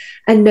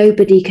 And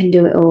nobody can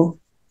do it all.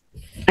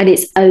 And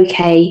it's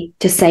okay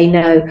to say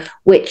no,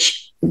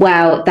 which,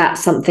 wow,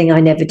 that's something I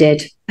never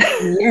did.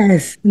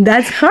 Yes,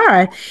 that's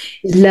hard.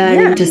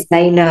 Learning to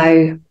say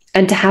no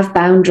and to have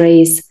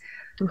boundaries.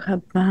 To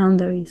have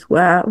boundaries.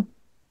 Wow.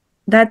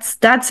 That's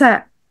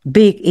a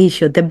big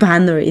issue, the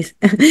boundaries.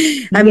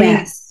 I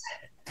mean,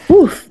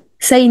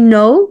 say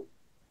no.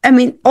 I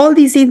mean, all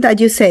these things that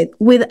you said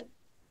with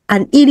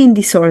an eating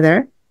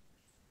disorder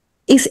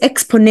is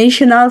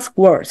exponential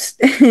worse.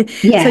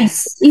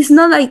 Yes. So it's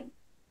not like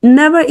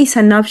never is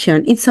an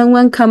option. If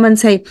someone come and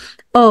say,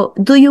 oh,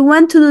 do you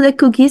want to do the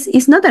cookies?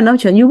 It's not an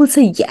option. You will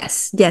say,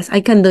 yes,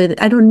 I can do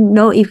it. I don't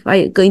know if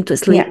I'm going to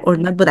sleep or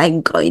not, but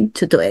I'm going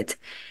to do it.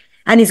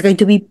 And it's going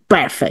to be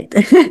perfect.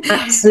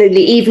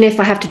 Absolutely. Even if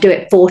I have to do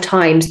it 4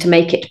 times to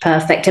make it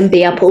perfect and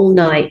be up all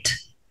night.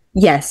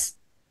 Yes.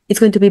 It's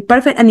going to be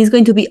perfect, and it's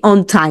going to be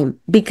on time,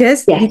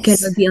 because you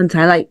cannot be on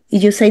time. Like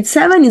if you say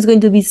 7, it's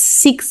going to be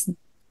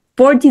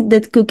 6:40.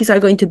 The cookies are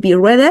going to be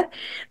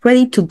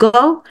ready to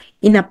go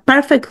in a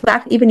perfect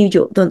bag, even if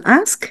you don't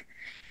ask.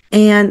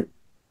 And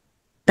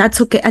that's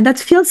okay. And that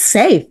feels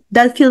safe.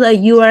 That feels like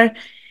you are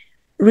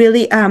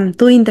really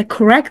doing the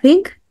correct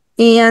thing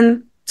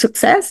and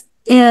success.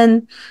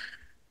 And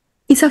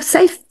it's a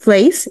safe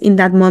place in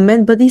that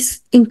moment, but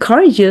it's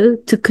encourage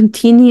you to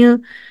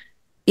continue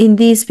in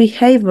these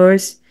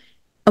behaviors,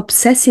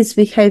 obsessive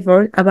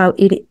behavior about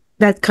eating,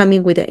 that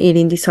coming with the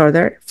eating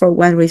disorder for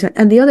one reason.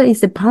 And the other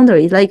is the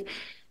boundary. Like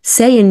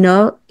saying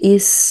no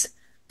is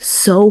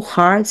so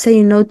hard.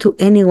 Saying no to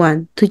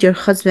anyone, to your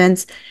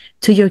husbands,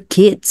 to your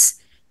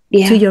kids,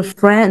 to your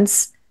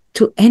friends,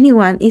 to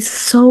anyone is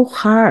so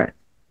hard.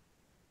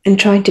 And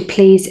trying to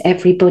please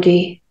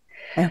everybody.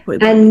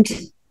 And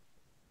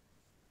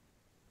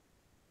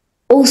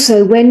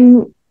also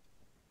when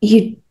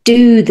you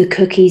do the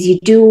cookies, you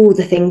do all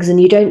the things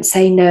and you don't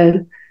say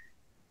no,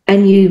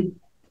 and you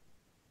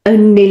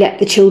only let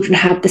the children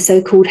have the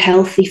so-called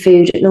healthy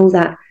food and all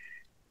that,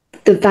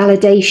 the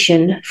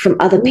validation from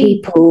other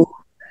people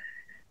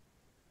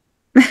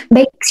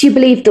makes you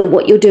believe that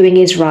what you're doing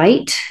is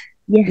right.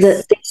 Yes.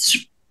 That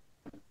this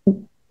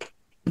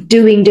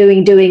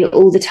doing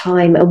all the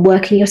time and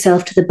working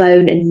yourself to the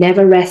bone and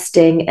never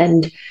resting.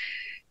 And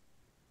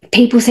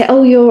people say,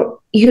 oh,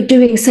 you're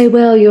doing so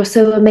well, you're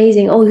so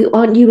amazing. Oh,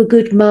 aren't you a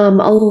good mum?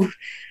 Oh,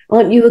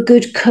 aren't you a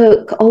good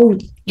cook? Oh,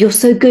 you're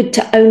so good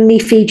to only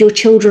feed your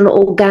children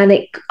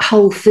organic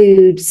whole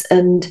foods.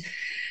 And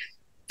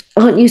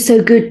aren't you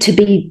so good to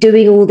be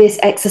doing all this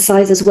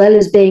exercise as well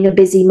as being a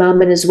busy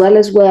mum and as well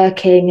as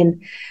working?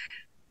 And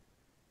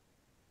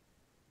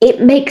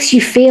it makes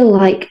you feel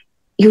like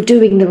you're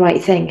doing the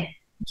right thing.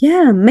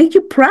 Yeah, make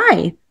you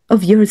proud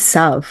of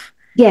yourself.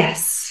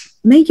 Yes.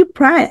 Make you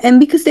proud. And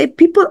because the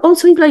people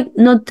also like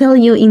not tell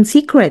you in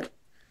secret.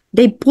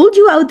 They pulled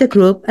you out the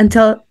group and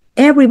tell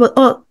everybody,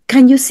 oh,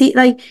 can you see,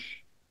 like,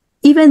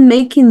 even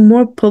making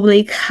more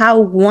public how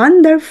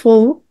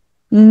wonderful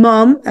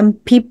mom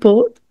and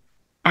people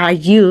are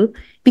you,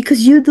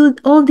 because you do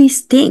all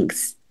these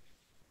things.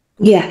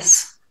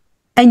 Yes.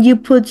 And you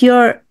put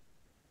your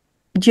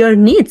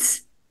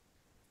needs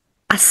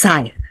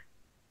aside.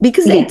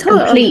 Because they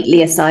told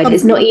completely aside.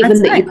 It's not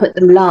even that you put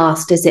them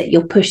last, is it?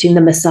 You're pushing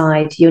them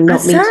aside. You're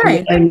not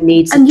meeting your own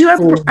needs and at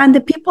all. And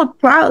the people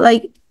proud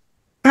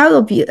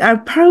of you, are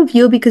proud of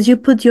you because you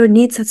put your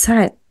needs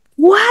aside.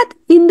 What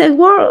in the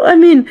world? I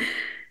mean,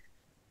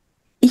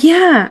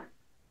 yeah.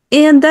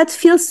 And that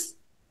feels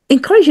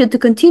encourage you to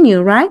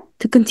continue, right?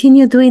 To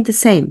continue doing the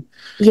same.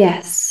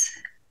 Yes.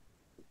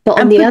 But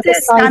on and the put other the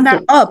side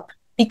standard up,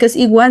 because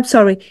if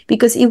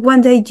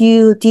one day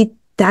you did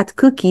that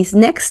cookies,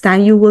 next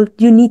time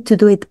you need to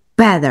do it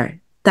better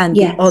than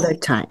the other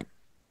time.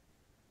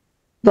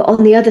 But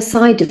on the other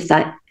side of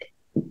that,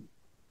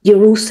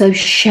 you're also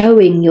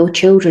showing your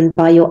children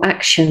by your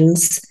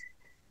actions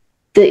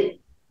that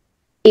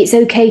it's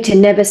okay to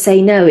never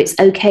say no. It's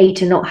okay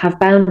to not have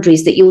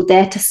boundaries, that you're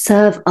there to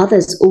serve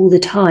others all the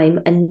time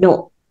and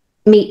not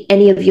meet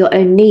any of your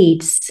own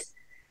needs.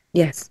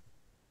 Yes.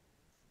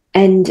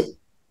 And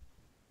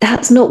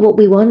that's not what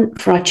we want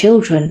for our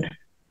children.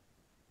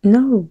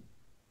 No.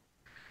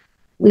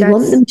 We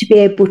want them to be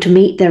able to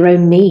meet their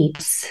own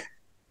needs.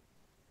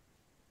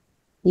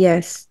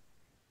 Yes.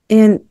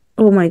 And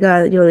oh my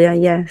God, Julia,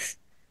 yes.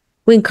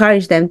 We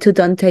encourage them to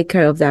don't take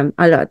care of them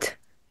a lot.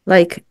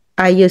 Like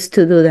I used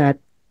to do that.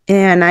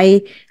 And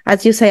I,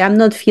 as you say, I'm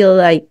not feel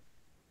like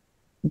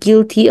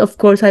guilty. Of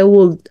course, I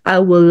would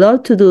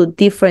love to do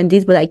different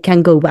things, but I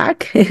can't go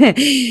back.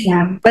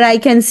 Yeah. But I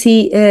can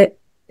see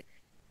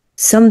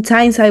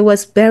sometimes I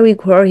was very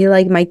worried,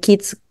 like my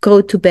kids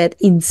go to bed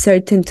in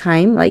certain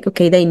time. Like,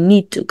 okay, they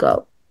need to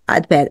go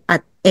at bed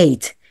at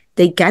 8.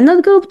 They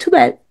cannot go to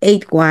bed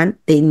 8:1.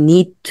 They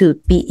need to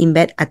be in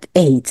bed at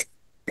 8.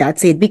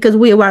 That's it. Because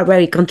we were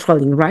very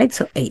controlling, right?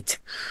 So 8.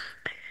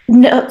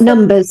 No,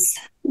 numbers.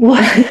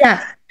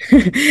 Yeah.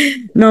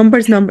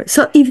 numbers.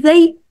 So if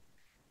they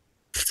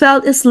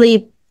fell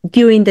asleep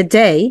during the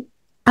day,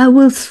 I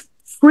was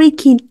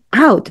freaking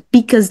out,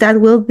 because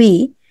that will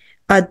be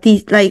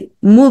like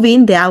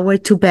moving the hour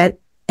to bed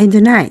in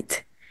the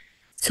night.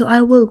 So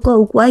I will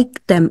go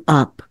wake them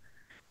up.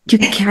 You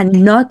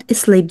cannot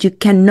sleep. You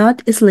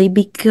cannot sleep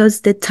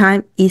because the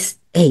time is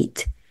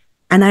 8.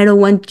 And I don't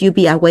want you to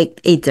be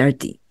awake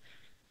 8:30.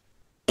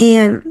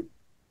 And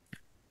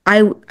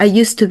I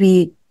used to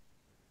be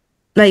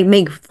like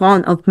make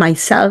fun of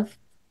myself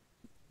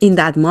in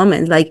that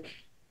moment. Like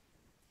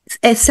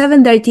at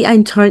 7:30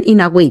 I turn in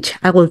a witch.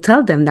 I will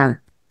tell them that.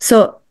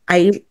 So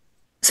I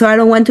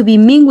don't want to be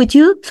mean with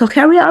you. So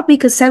hurry up,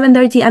 because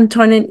 7:30 I'm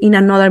turning in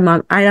another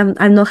mom.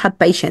 I'm not have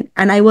patience.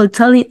 And I will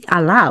tell it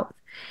aloud.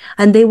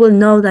 And they will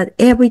know that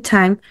every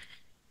time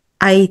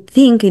I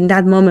think in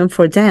that moment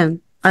for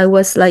them, I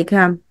was like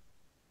a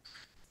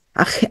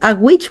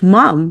witch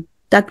mom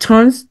that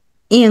turns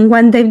in,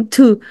 want them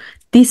to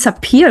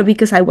disappear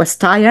because I was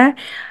tired.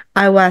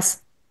 I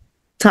was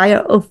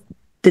tired of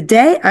the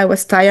day. I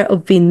was tired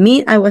of being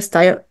mean. I was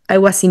tired. I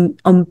was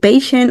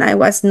impatient. I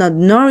was not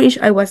nourished.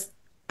 I was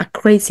a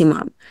crazy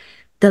mom.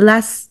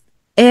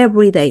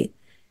 Every day,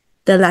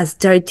 the last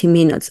 30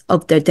 minutes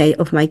of the day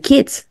of my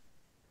kids,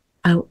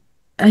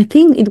 I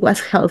think it was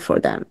hell for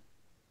them,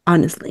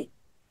 honestly.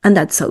 And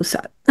that's so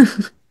sad.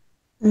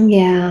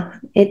 Yeah.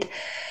 It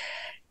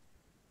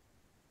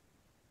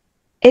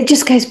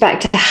just goes back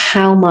to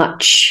how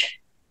much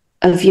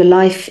of your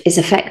life is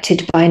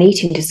affected by an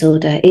eating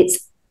disorder.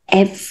 It's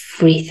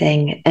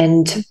everything.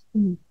 And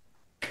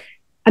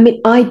I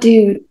mean, I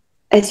do,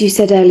 as you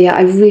said earlier,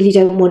 I really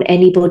don't want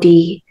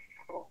anybody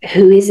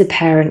who is a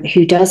parent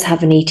who does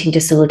have an eating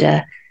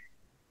disorder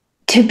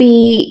to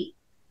be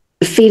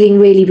feeling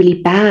really, really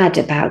bad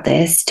about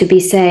this, to be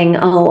saying,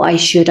 oh, I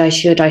should,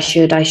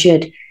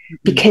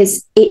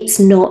 because it's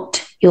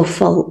not your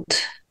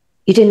fault.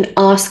 You didn't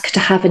ask to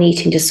have an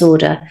eating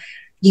disorder.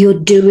 You're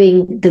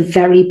doing the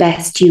very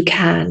best you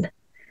can.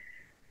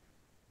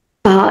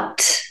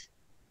 But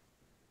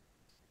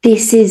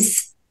this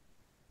is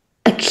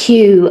a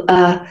cue,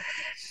 a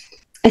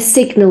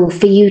signal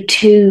for you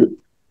to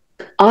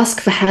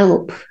ask for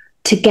help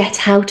to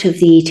get out of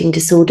the eating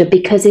disorder,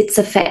 because it's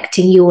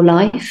affecting your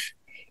life.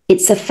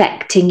 It's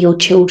affecting your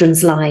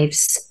children's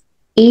lives.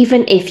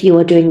 Even if you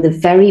are doing the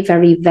very,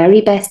 very,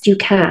 very best you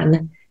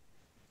can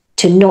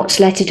to not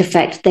let it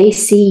affect, they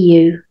see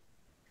you.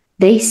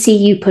 They see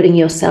you putting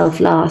yourself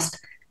last.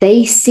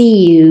 They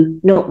see you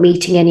not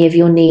meeting any of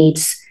your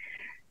needs.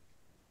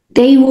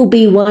 They will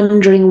be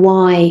wondering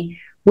why,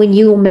 when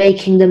you're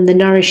making them the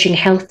nourishing,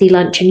 healthy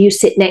lunch and you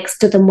sit next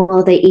to them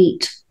while they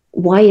eat,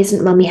 why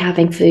isn't mummy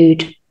having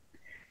food?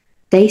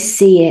 They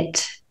see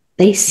it.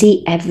 They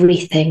see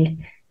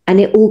everything, and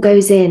it all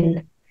goes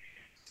in.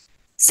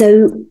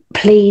 So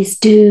please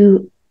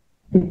do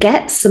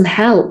get some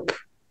help,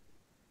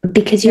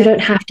 because you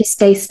don't have to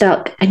stay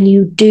stuck, and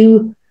you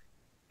do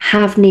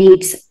have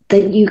needs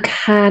that you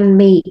can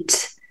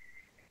meet.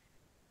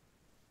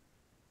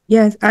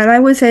 Yes, and I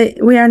would say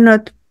we are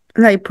not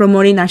like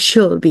promoting a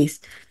should be,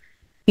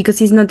 because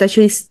it's not a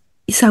should,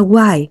 it's a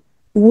why.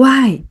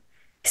 Why?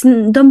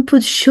 Don't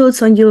put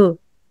shoulds on you,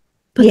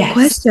 put Yes.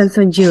 questions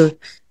on you,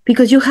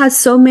 because you have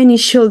so many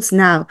shoulds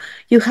now.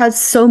 You have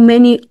so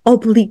many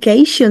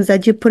obligations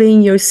that you put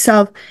in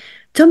yourself.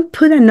 Don't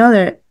put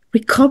another.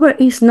 Recover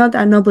is not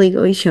an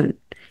obligation.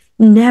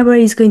 Never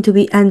is going to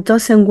be, and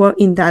doesn't work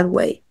in that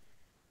way.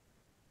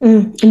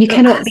 And you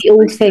cannot be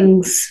all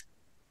things.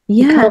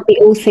 Yeah. You can't be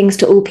all things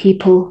to all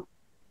people.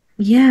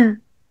 Yeah.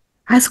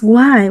 Ask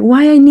why.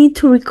 Why I need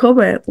to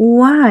recover.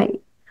 Why?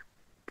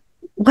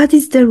 What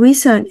is the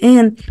reason?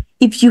 And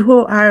if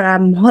you are a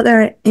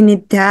mother and a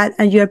dad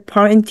and you're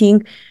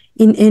parenting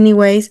in any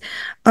ways,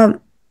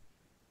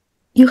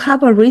 you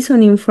have a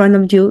reason in front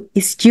of you.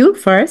 It's you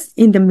first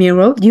in the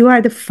mirror. You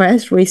are the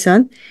first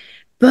reason.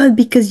 But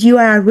because you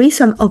are a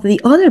reason of the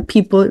other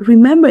people,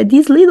 remember,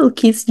 these little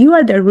kids, you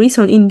are the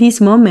reason in this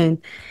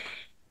moment.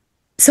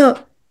 So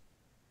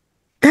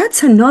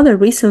that's another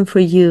reason for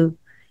you.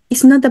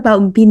 It's not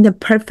about being the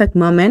perfect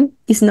moment.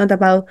 It's not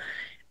about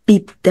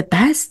be the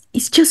best.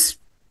 It's just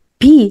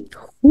be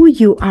who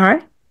you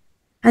are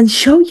and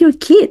show your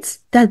kids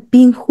that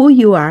being who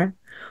you are,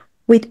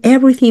 with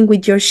everything,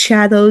 with your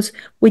shadows,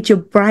 with your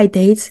bright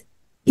days,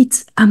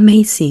 it's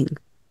amazing,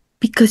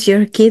 because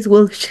your kids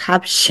will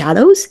have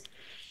shadows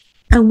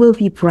and will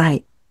be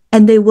bright,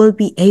 and they will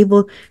be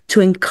able to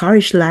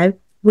encourage life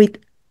with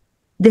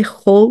the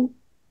whole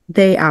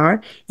they are,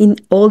 in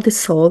all the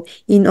soul,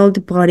 in all the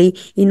body,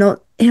 in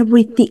all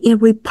everything,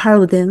 every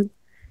part of them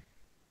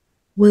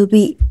will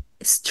be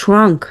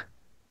strong,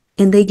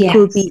 and they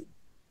could be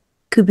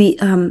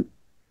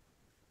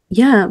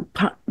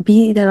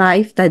be the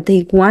life that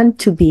they want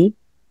to be,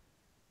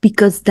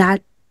 because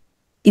that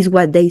is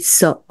what they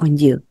saw on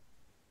you.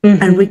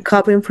 And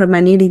recovering from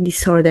an eating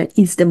disorder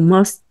is the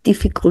most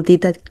difficulty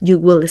that you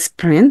will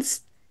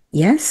experience,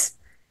 yes,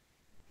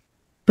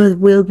 but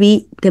will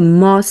be the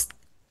most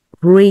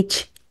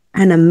rich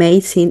and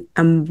amazing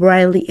and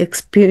brightly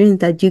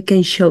experience that you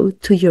can show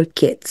to your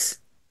kids.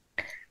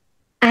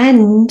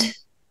 And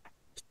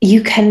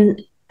you can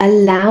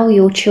allow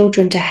your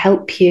children to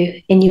help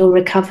you in your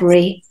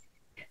recovery,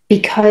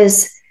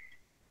 because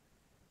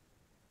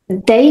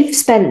they've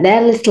spent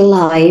their little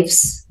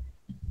lives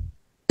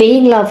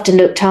being loved and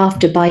looked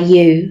after by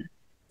you.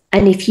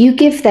 And if you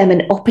give them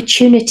an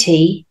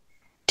opportunity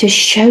to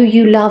show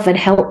you love and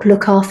help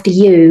look after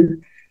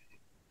you,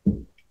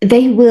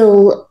 it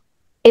will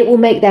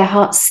make their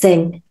hearts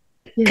sing,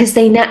 because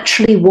they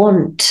naturally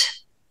want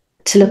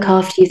to look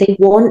after you. They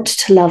want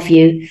to love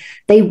you.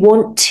 They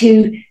want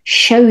to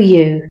show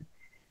you.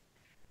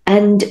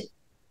 And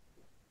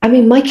I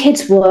mean, my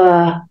kids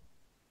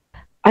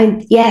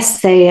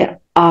yes, they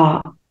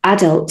are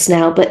adults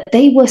now, but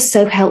they were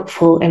so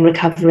helpful in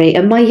recovery.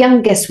 And my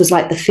youngest was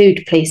like the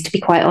food police, to be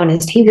quite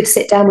honest. He would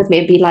sit down with me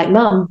and be like,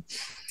 Mum,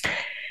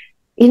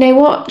 you know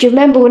what? Do you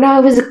remember when I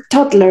was a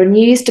toddler and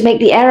you used to make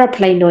the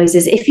aeroplane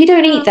noises? If you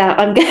don't eat that,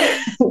 I'm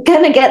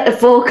going to get the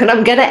fork and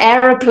I'm going to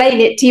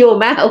aeroplane it to your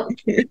mouth.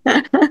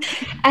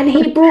 And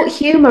he brought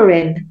humor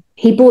in.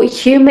 He brought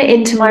humor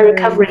into my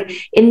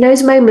recovery in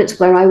those moments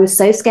where I was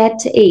so scared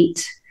to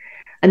eat,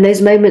 and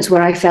those moments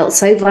where I felt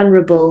so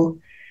vulnerable.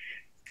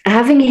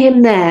 Having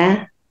him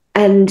there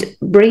and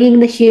bringing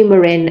the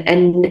humor in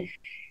and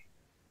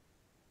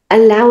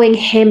allowing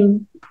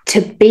him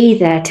to be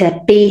there, to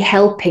be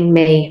helping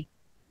me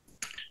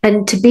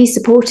and to be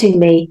supporting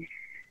me,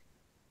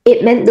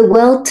 it meant the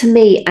world to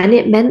me, and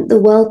it meant the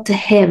world to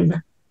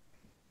him.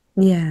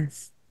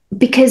 Yes.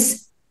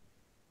 Because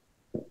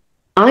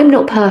I'm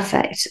not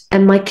perfect,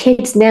 and my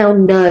kids now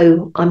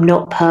know I'm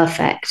not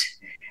perfect,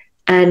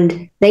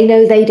 and they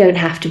know they don't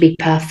have to be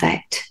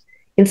perfect.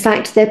 In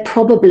fact, they're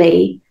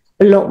probably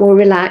a lot more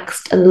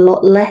relaxed and a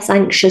lot less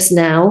anxious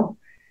now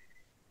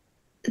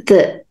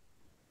that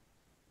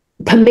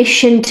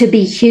permission to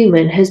be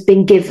human has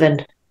been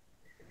given.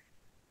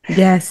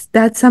 Yes,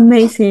 that's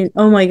amazing.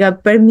 Oh my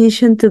God,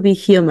 permission to be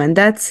human.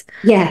 That's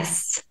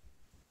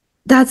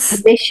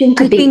permission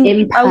to be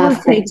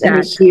imperfect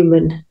and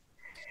human.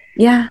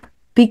 Yeah,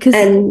 because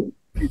and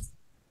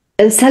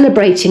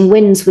celebrating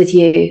wins with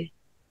you.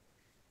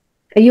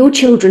 Your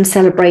children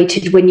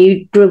celebrated when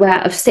you grew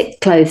out of sick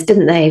clothes,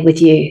 didn't they,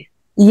 with you?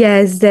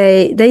 Yes,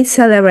 they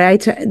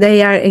celebrate.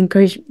 They are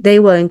encourage. They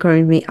will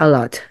encourage me a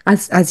lot.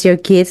 As your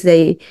kids,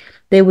 they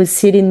were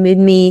sitting with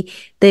me.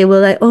 They were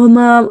like, "Oh,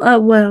 mom,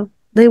 well."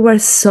 They were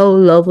so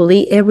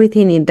lovely.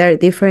 Everything in their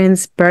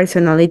different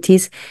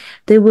personalities,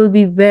 they will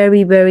be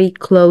very, very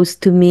close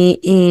to me,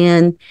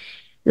 and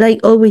like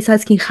always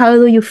asking, "How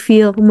do you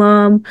feel,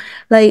 mom?"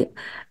 Like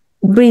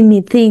bring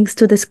me things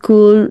to the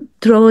school,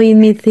 throwing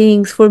me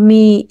things for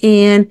me,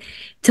 and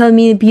tell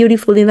me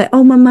beautifully like,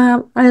 "Oh,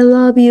 mama, I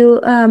love you.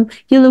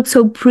 You look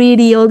so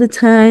pretty all the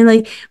time."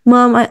 Like,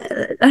 mom, I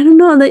don't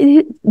know,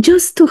 like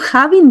just to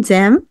having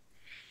them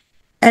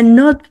and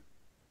not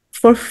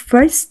for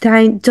first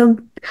time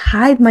don't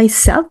hide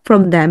myself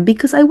from them,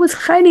 because I was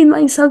hiding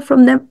myself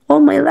from them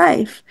all my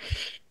life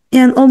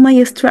and all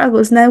my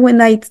struggles. Now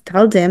when I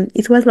tell them,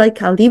 it was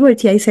like a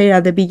liberty. I said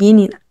at the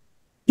beginning,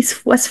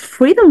 it was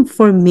freedom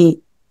for me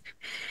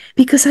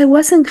because I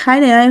wasn't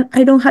hiding.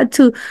 I don't have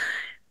to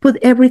put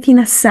everything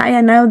aside,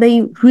 and now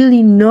they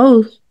really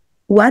know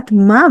what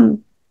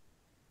mom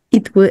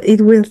it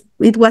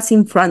was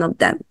in front of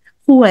them,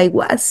 who I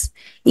was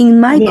in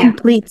my Yeah.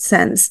 complete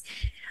sense.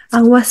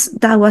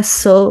 That was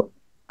so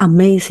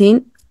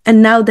amazing,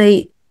 and now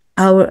they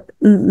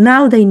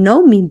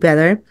know me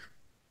better.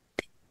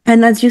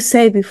 And as you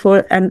said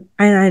before, and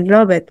I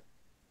love it,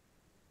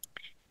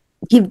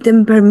 give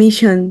them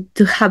permission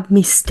to have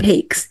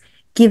mistakes,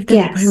 give them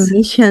Yes.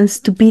 permissions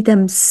to be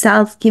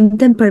themselves, give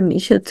them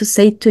permission to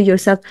say to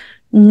yourself,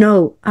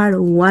 no, I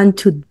don't want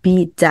to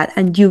be that,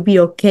 and you be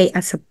okay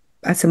as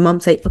a mom.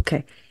 Say,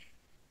 okay,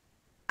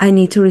 I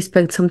need to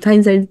respect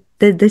sometimes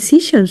the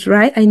decisions,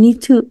 right? I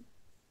need to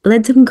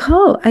let them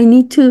go. I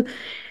need to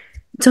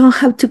don't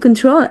have to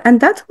control. And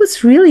that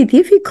was really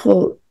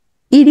difficult.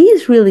 It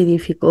is really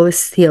difficult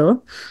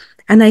still.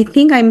 And I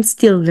think I'm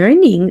still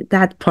learning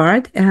that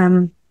part.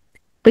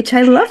 Which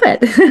I love it.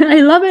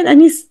 I love it.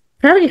 And it's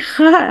very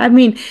hard. I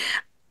mean,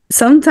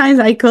 sometimes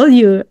I call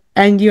you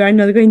and you are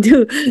not going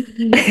to,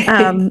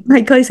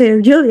 I call you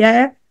say,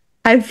 Julia,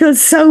 I feel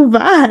so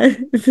bad.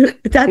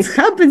 That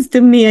happens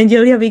to me and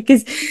Julia,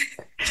 because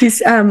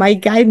she's my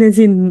guidance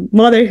in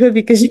motherhood,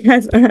 because she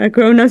has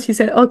grown up. She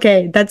said,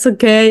 okay, that's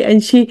okay.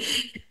 And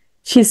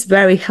she's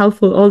very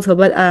helpful also.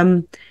 But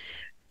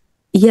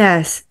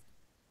yes,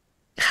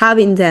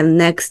 having them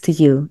next to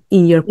you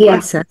in your Yeah.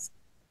 process,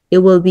 it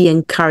will be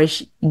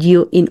encourage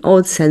you in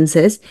all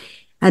senses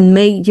and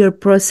make your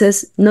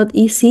process not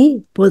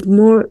easy, but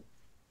more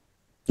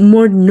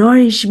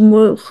nourished,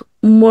 more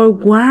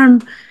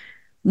warm,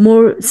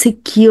 more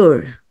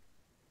secure.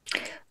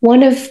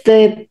 One of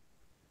the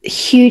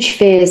huge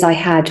fears I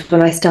had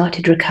when I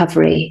started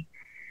recovery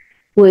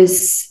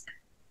was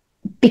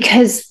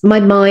because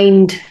my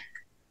mind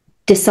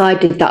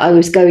decided that I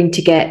was going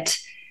to get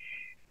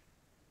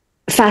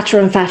fatter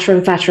and fatter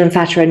and fatter and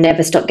fatter and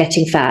never stop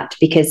getting fat,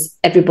 because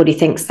everybody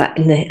thinks that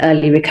in the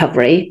early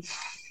recovery.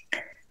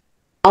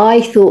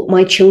 I thought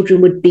my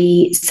children would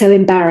be so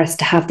embarrassed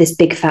to have this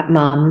big fat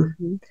mum.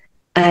 Mm-hmm.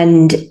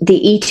 And the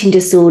eating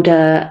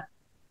disorder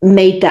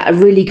made that a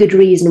really good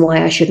reason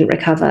why I shouldn't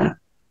recover.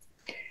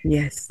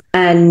 Yes.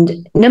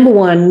 And number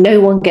one, no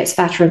one gets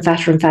fatter and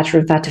fatter and fatter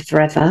and fatter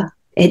forever.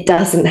 It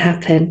doesn't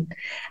happen.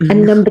 Mm-hmm.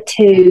 And number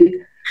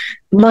two,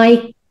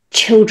 my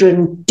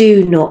children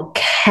do not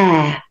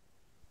care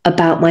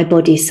about my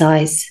body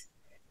size.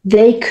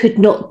 They could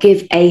not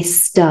give a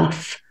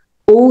stuff.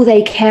 All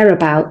they care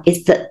about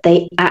is that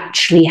they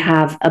actually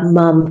have a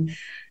mum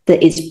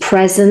that is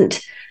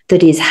present,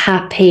 that is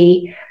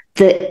happy,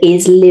 that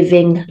is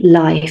living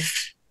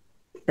life.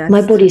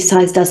 My body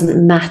size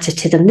doesn't matter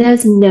to them.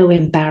 There's no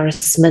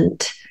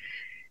embarrassment.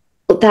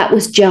 That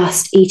was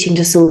just eating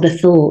disorder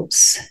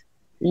thoughts.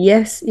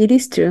 Yes, it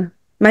is true.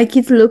 My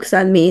kids looks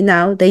at me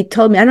now. They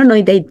told me, I don't know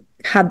if they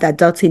have that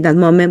dots in that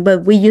moment,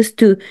 but we used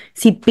to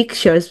see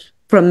pictures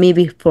from me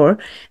before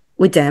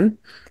with them.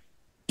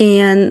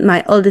 And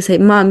my oldest say,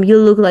 Mom, you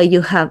look like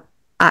you have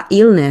an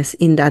illness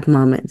in that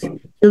moment.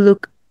 You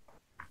look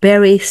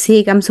very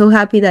sick. I'm so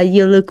happy that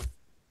you look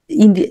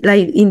in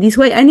this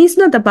way. And it's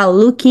not about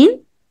looking.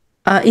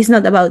 It's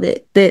not about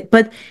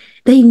but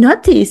they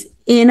notice.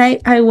 And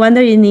I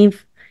wondering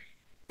if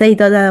they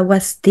thought I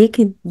was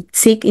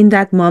sick in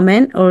that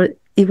moment, or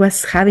it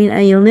was having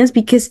an illness,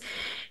 because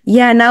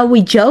yeah, now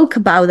we joke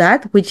about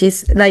that, which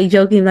is like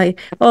joking, like,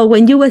 oh,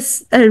 when you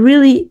was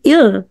really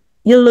ill,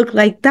 you look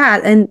like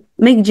that, and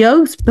make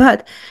jokes.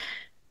 But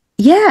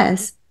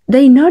yes,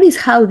 they notice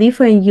how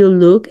different you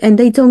look, and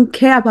they don't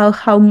care about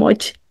how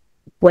much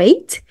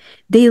weight.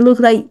 They look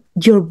like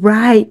your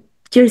bright,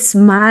 your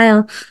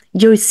smile,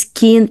 your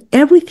skin,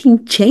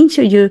 everything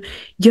changes.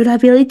 Your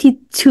ability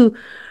to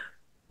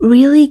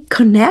really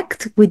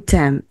connect with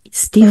them,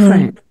 it's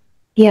different.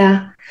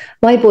 Yeah,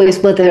 my boys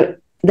were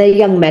they're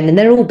young men, and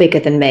they're all bigger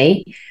than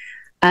me,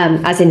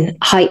 as in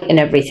height and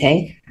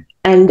everything.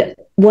 And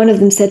one of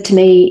them said to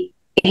me,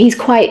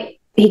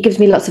 he gives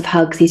me lots of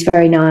hugs. He's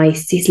very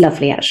nice. He's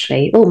lovely,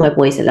 actually. All my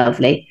boys are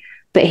lovely.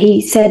 But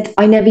he said,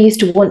 I never used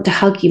to want to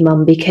hug you,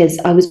 Mum, because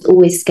I was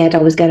always scared I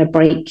was going to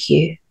break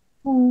you.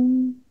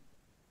 Mm.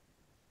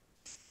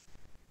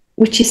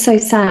 Which is so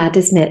sad,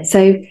 isn't it?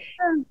 So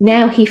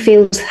now he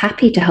feels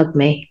happy to hug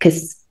me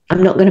because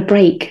I'm not going to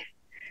break.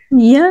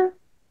 Yeah.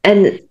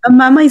 And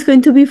Mama is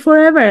going to be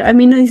forever. I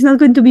mean, it's not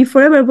going to be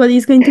forever, but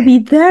it's going to be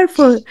there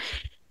for.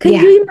 Can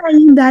you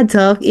imagine that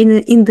dog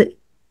in the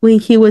when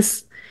he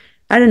was,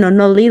 I don't know,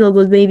 not little,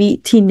 but maybe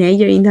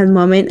teenager in that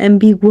moment, and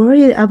be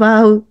worried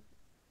about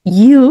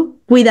you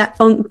with that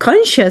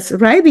unconscious,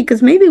 right?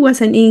 Because maybe it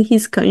wasn't in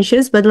his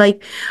conscious, but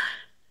like,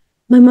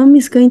 my mom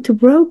is going to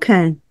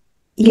broken.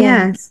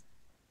 Yes.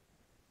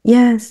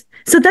 Yes.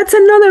 So that's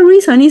another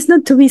reason. It's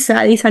not to be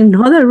sad. It's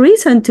another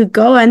reason to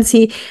go and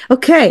see,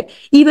 okay,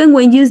 even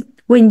when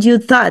you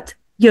thought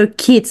your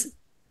kids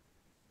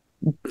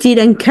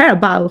didn't care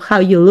about how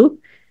you look,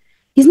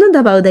 it's not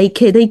about they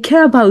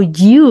care about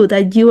you,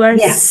 that you are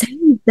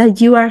safe,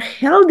 that you are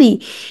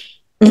healthy.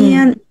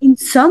 And in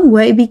some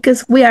way,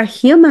 because we are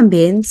human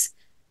beings,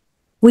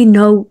 we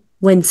know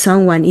when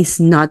someone is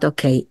not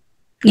okay,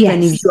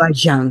 even if you are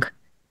young.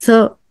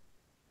 So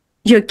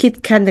your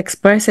kid can't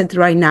express it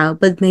right now,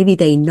 but maybe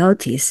they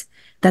notice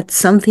that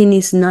something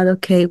is not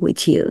okay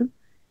with you.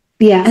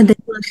 Yeah. And they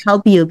will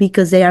help you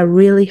because they are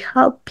really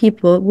help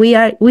people. We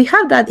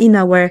have that in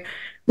our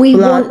we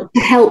blood. want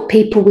to help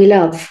people we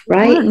love,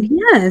 right?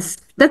 Yes,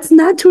 that's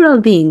natural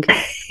being.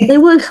 They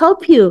will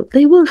help you.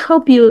 They will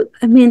help you.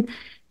 I mean,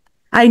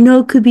 I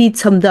know could be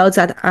some doubts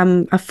that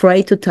I'm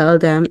afraid to tell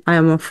them.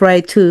 I'm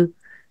afraid to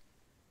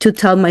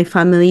tell my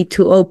family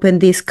to open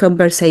this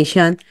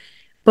conversation.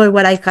 But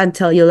what I can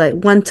tell you, like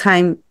one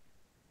time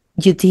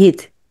you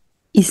did,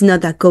 is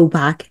not a go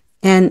back.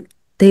 And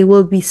they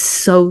will be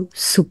so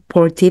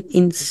supportive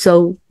in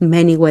so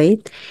many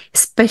ways,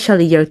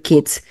 especially your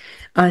kids.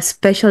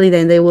 Especially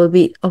then they will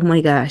be, oh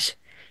my gosh,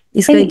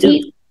 it's going to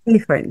make a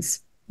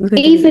difference.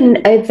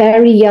 Even a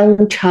very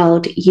young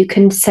child, you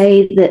can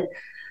say that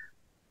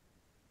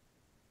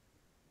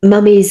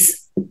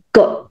mummy's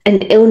got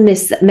an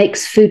illness that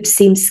makes food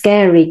seem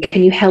scary.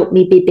 Can you help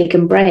me be big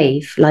and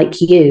brave like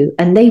you?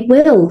 And they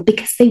will,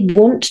 because they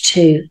want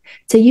to.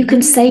 So you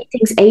can say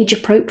things age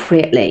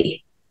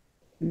appropriately.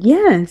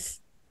 Yes.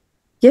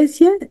 Yes,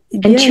 yeah.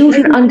 And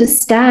children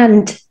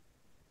understand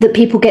that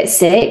people get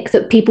sick,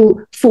 that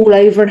people fall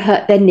over and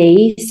hurt their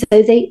knees.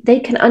 So they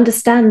can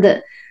understand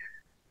that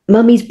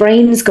mummy's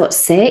brain's got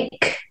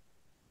sick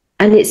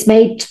and it's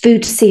made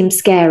food seem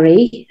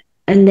scary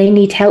and they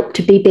need help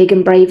to be big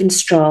and brave and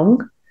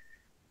strong.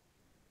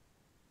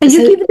 And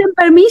you give them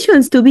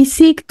permissions to be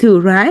sick too,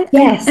 right?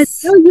 Yes. And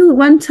tell you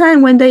one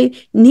time when they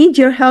need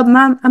your help,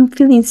 Mom, I'm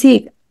feeling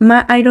sick.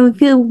 I don't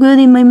feel good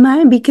in my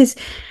mind because,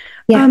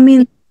 I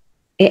mean,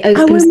 it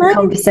opens the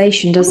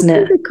conversation, doesn't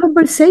it? The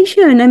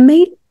conversation and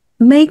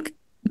make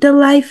the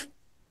life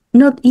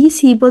not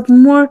easy, but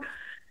more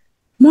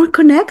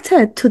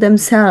connected to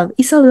themselves.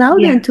 It's allow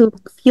them to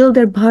feel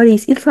their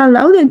bodies. It's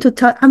allow them to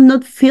tell, I'm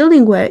not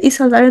feeling well. It's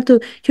allow them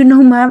to,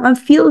 Mom, I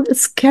feel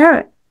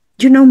scared.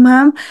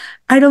 Mom,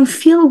 I don't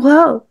feel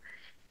well.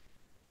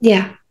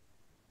 Yeah.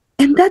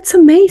 And that's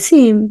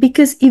amazing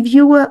because if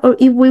you were, or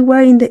if we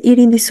were in the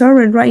eating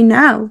disorder right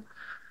now,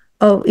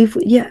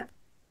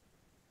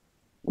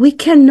 we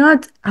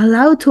cannot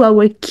allow to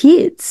our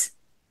kids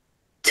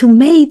to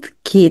make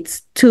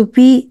kids, to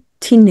be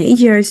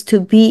teenagers, to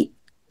be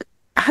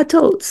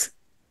adults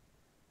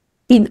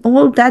in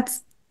all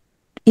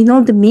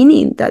the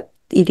meaning that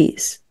it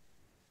is.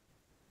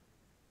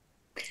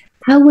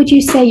 How would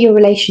you say your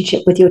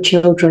relationship with your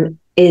children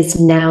is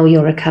now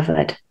you're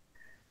recovered?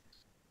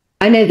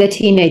 I know they're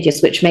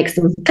teenagers, which makes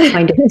them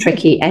kind of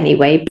tricky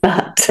anyway,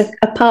 but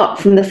apart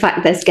from the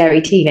fact they're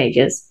scary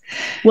teenagers.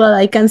 Well,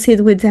 I can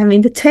sit with them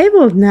in the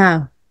table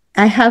now.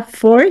 I have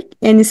fork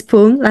and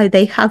spoon, like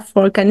they have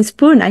fork and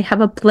spoon. I have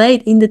a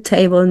plate in the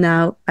table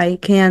now. I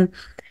can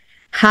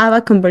have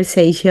a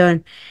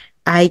conversation.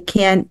 I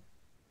can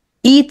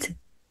eat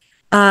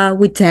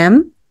with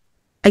them.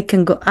 I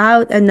can go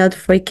out and not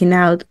freaking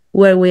out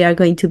where we are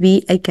going to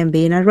be. I can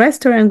be in a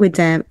restaurant with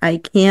them.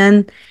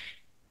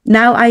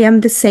 Now I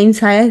am the same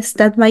size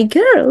that my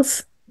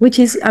girls, which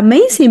is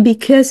amazing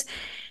because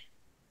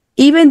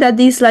even that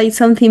is like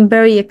something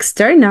very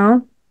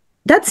external,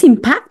 that's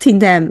impacting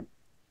them.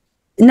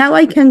 Now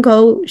I can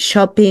go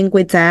shopping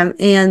with them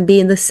and be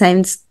in the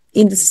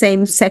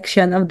same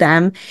section of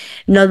them,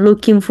 not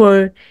looking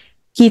for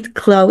kid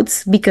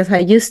clothes because I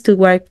used to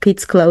wear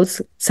kids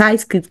clothes,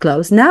 size kid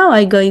clothes. Now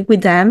I go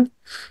with them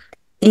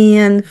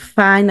and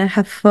I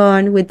have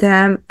fun with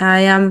them.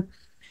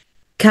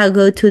 Can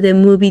go to the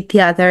movie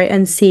theater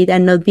and sit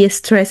and not be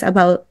stressed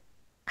about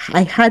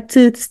I had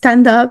to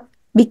stand up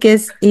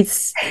because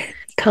it's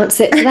can't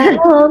sit for that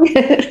long.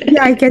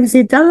 Yeah, I can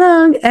sit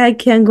alone. I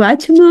can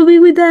watch a movie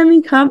with them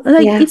and come.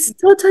 It's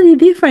totally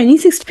different.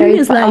 It's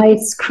experience like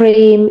ice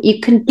cream.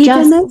 You can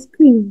just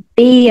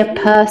be a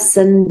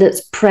person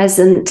that's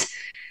present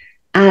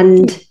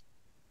and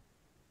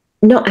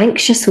not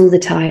anxious all the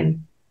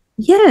time.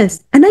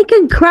 Yes, and I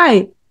can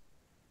cry.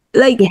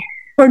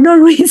 for no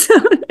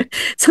reason.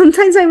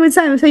 Sometimes I would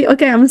say,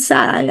 okay, I'm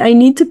sad. I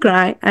need to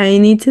cry. I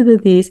need to do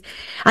this.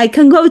 I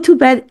can go to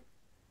bed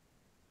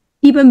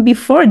even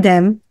before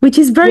them, which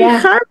is very Yeah.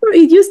 hard.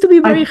 It used to be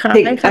very I hard.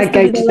 I think I has to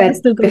go be the to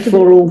last bed to go to bed.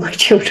 before all my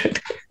children.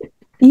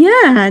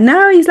 Yeah,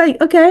 now it's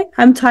like, okay,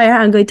 I'm tired.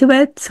 I'm going to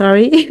bed.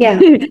 Sorry. Yeah.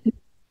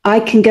 I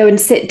can go and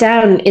sit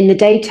down in the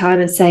daytime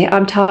and say,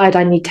 I'm tired,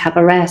 I need to have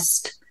a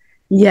rest.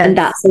 And Yes.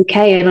 that's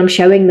okay. And I'm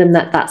showing them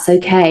that that's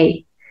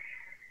okay.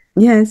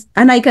 Yes.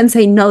 And I can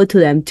say no to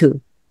them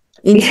too,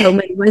 in so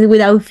many ways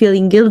without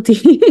feeling guilty.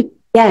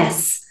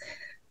 Yes.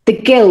 The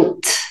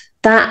guilt,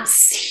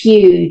 that's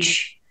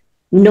huge.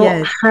 Not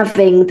Yes.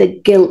 having the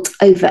guilt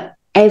over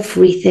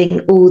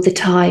everything all the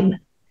time.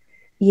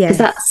 Because Yes.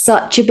 that's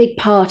such a big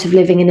part of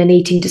living in an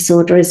eating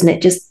disorder, isn't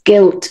it? Just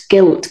guilt,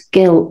 guilt,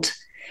 guilt.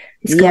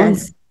 It's gone.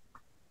 Yes.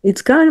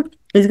 It's gone.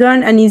 It's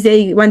gone. And if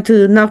they want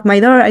to knock my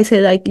door, I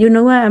say, like, you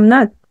know what? I'm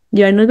not.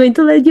 You're not going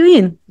to let you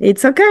in.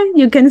 It's okay.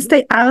 You can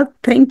stay out.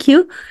 Thank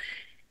you.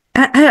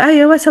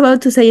 I was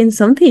about to say in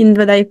something,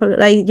 but I forgot,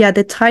 like, yeah,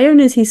 the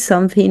tiredness is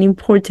something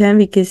important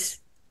because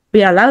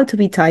we are allowed to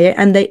be tired,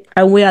 and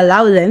we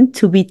allow them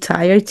to be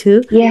tired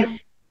too. Yeah.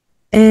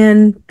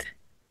 And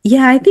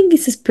yeah, I think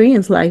it's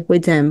experience life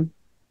with them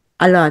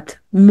a lot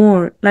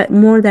more, like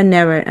more than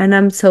ever. And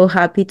I'm so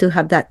happy to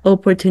have that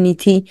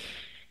opportunity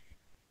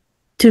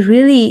to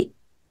really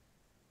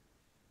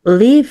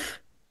live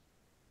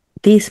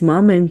this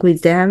moment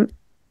with them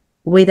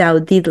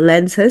without these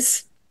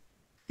lenses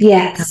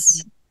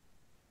Yes.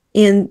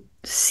 and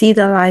see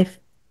the life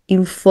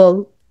in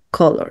full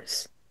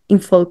colors, in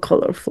full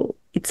colorful.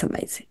 It's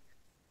amazing.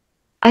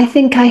 I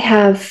think I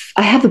have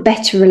a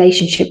better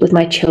relationship with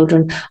my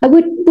children. I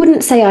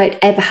wouldn't say I'd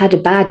ever had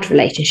a bad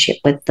relationship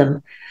with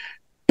them,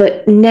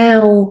 but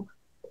now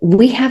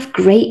we have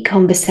great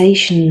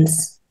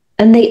conversations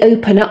and they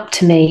open up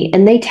to me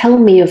and they tell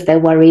me of their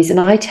worries and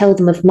I tell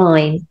them of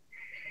mine.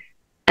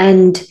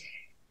 And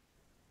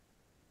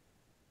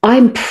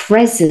I'm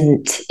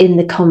present in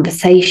the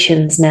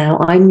conversations now.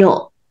 I'm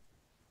not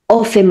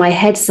off in my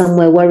head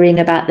somewhere worrying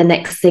about the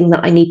next thing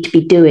that I need to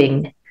be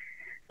doing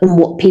and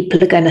what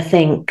people are going to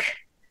think.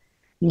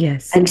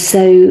 Yes. And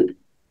so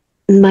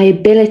my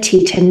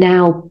ability to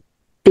now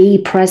be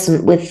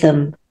present with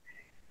them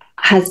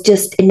has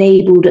just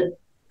enabled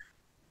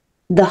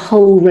the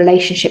whole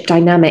relationship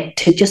dynamic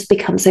to just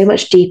become so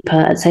much deeper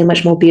and so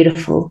much more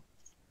beautiful.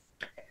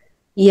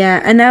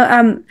 Yeah. And now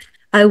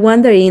I'm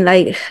wondering,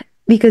 like,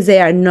 because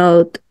they are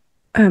not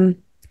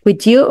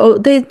with you, or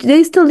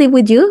they still live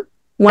with you?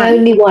 One.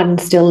 Only one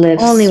still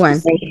Only lives one.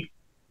 with me.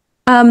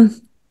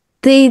 Um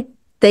they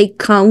they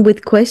come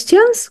with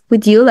questions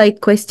with you,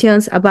 like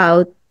questions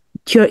about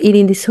your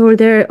eating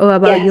disorder or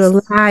about Yes. your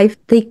life.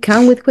 They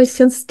come with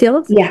questions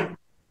still? Yeah.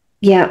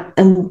 Yeah.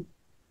 And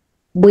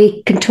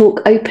we can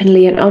talk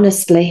openly and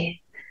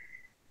honestly.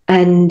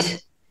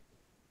 And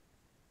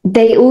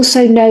they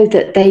also know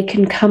that they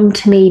can come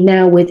to me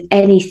now with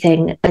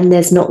anything and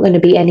there's not going to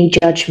be any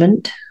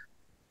judgment.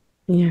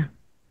 Yeah.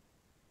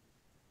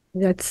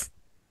 That's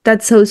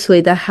so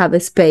sweet. I have a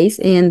space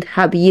and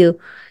have you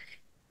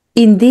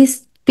in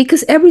this,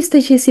 because every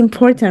stage is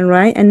important,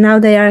 right? And now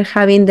they are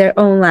having their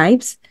own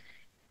lives.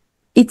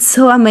 It's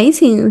so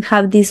amazing to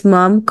have this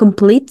mom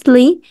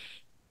completely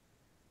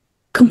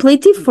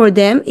for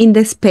them in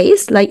the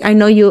space. Like, I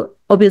know you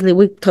obviously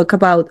we talk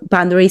about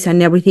boundaries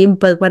and everything,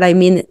 but what I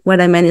meant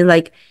is,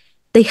 like,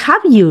 they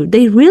have you.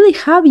 They really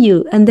have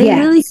you, and they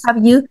really Yes.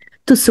 have you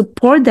to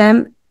support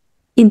them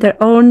in their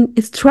own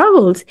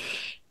struggles.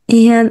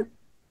 And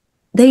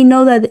they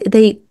know that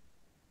they,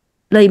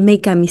 like,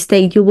 make a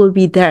mistake, you will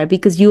be there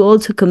because you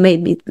also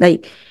commit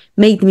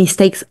make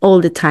mistakes all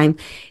the time.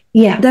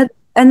 Yeah.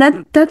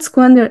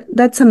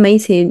 That's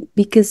amazing,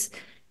 because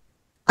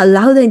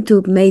allow them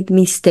to make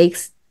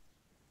mistakes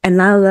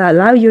and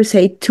allow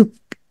yourself to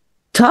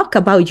talk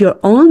about your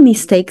own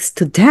mistakes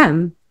to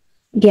them.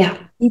 Yeah.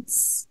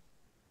 It's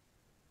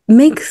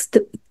makes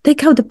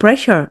take out the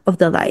pressure of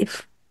the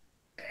life.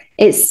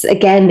 It's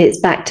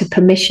back to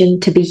permission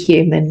to be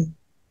human,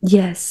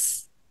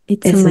 Yes,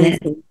 it's isn't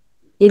it? amazing.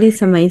 It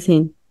is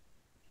amazing.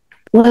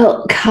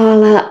 Well,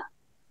 Karla,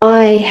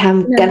 I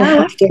am going to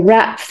No, have to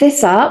wrap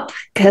this up I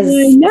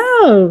because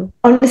know.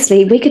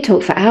 honestly, we could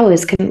talk for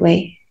hours, couldn't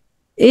we?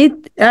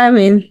 I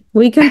mean,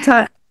 we can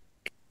talk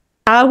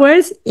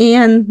hours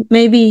and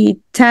maybe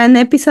 10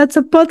 episodes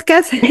of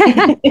podcast.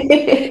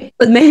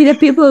 But maybe the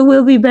people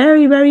will be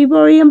very, very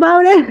boring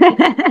about it.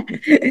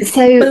 But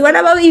So, what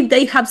about if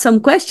they have some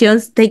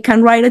questions, they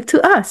can write it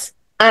to us.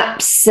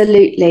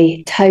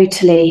 absolutely,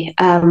 totally.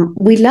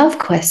 We love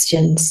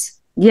questions,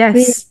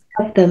 really Yes.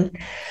 love them.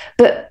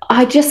 But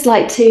I'd just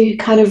like to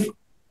kind of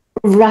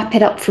wrap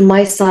it up from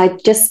my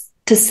side, just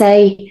to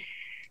say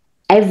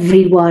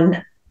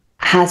everyone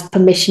has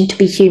permission to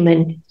be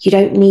human. You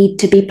don't need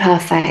to be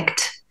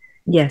perfect.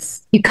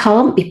 Yes. You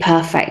can't be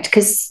perfect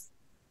because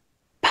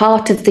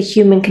part of the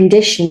human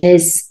condition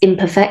is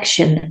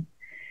imperfection.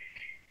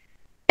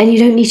 And you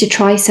don't need to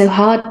try so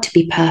hard to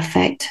be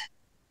perfect.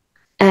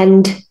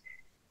 And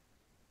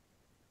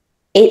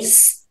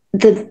it's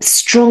the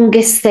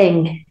strongest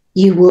thing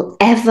you will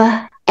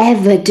ever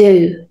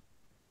do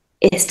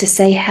is to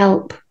say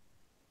help.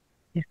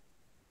 Yeah.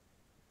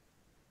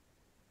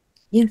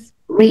 Yes.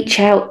 Reach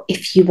out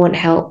if you want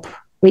help.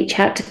 Reach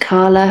out to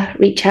Karla,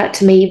 reach out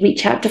to me,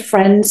 reach out to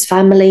friends,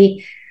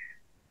 family,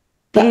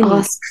 but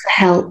ask for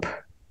help.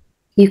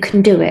 You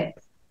can do it.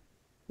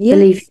 Yes.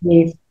 Believe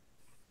me.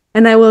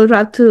 And I will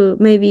wrap to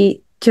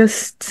maybe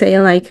just say,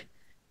 like,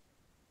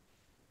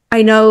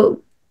 I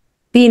know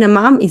being a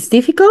mom is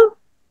difficult.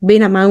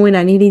 Being a mom with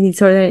an eating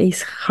disorder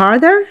is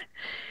harder.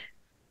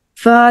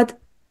 But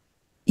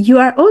you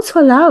are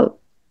also allowed.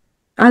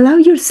 Allow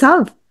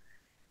yourself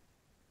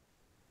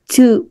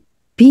to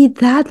be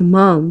that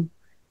mom,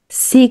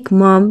 sick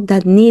mom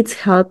that needs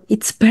help.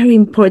 It's very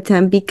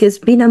important, because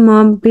being a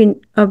mom,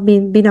 being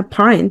a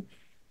parent,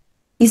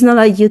 it's not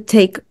like you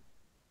take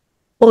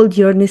all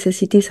your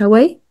necessities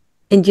away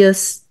and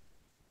just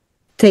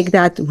take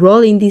that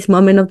role in this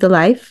moment of the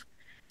life.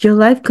 Your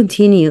life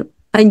continue,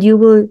 and you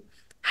will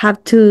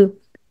have to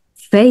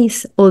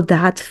face all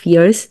that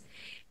fears,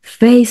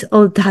 face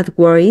all that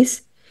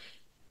worries.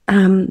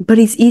 But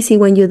it's easy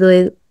when you do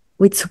it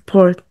with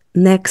support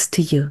next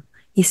to you.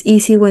 It's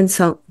easy when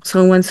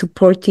someone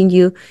supporting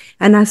you.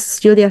 And as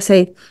Julia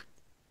said,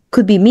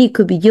 could be me,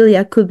 could be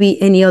Julia, could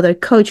be any other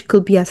coach,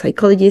 could be a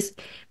psychologist,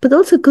 but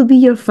also could be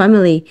your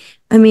family.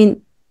 I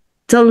mean,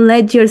 don't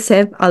let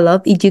yourself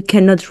alone if you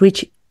cannot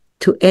reach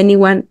to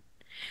anyone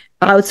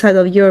outside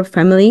of your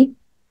family.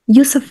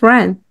 Use a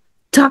friend.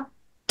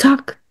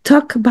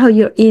 Talk about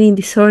your eating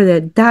disorder.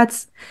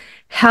 That's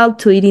help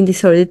to eating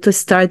disorder to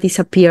start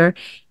disappear,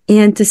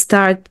 and to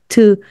start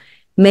to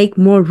make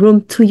more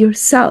room to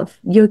yourself.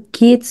 Your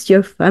kids,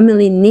 your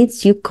family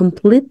needs you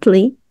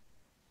completely.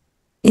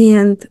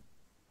 And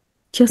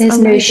just there's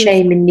no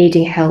shame in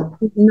needing help.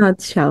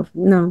 Not self,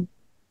 no.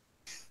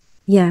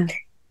 Yeah.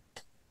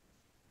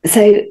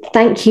 So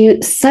thank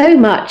you so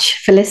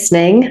much for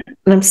listening.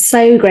 And I'm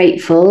so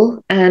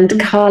grateful. And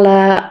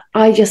Karla,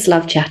 I just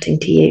love chatting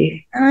to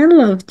you. I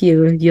loved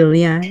you,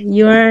 Julia.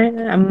 You are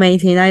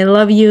amazing. I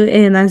love you.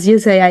 And as you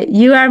say,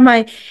 you are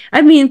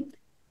I mean,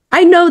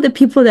 I know the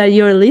people that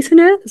your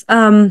listeners,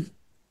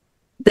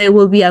 they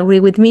will be agree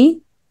with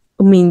me.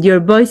 I mean, your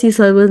voice is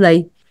always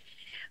like,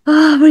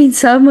 bring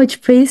so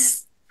much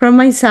peace from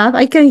myself.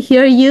 I can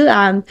hear you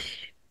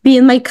be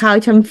in my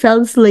couch and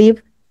fell asleep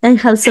and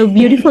have so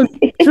beautiful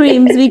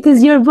dreams,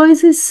 because your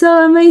voice is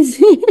so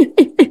amazing.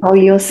 Oh,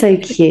 you're so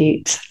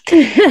cute.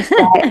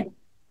 Right.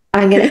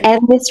 I'm going to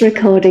end this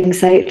recording.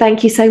 So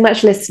thank you so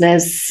much,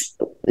 listeners.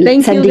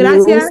 Thank Sending you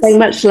all so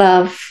much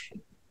love.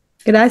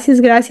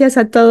 Gracias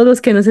a todos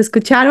los que nos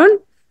escucharon.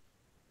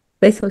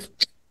 Besos.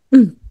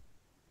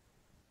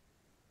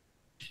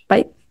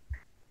 Bye.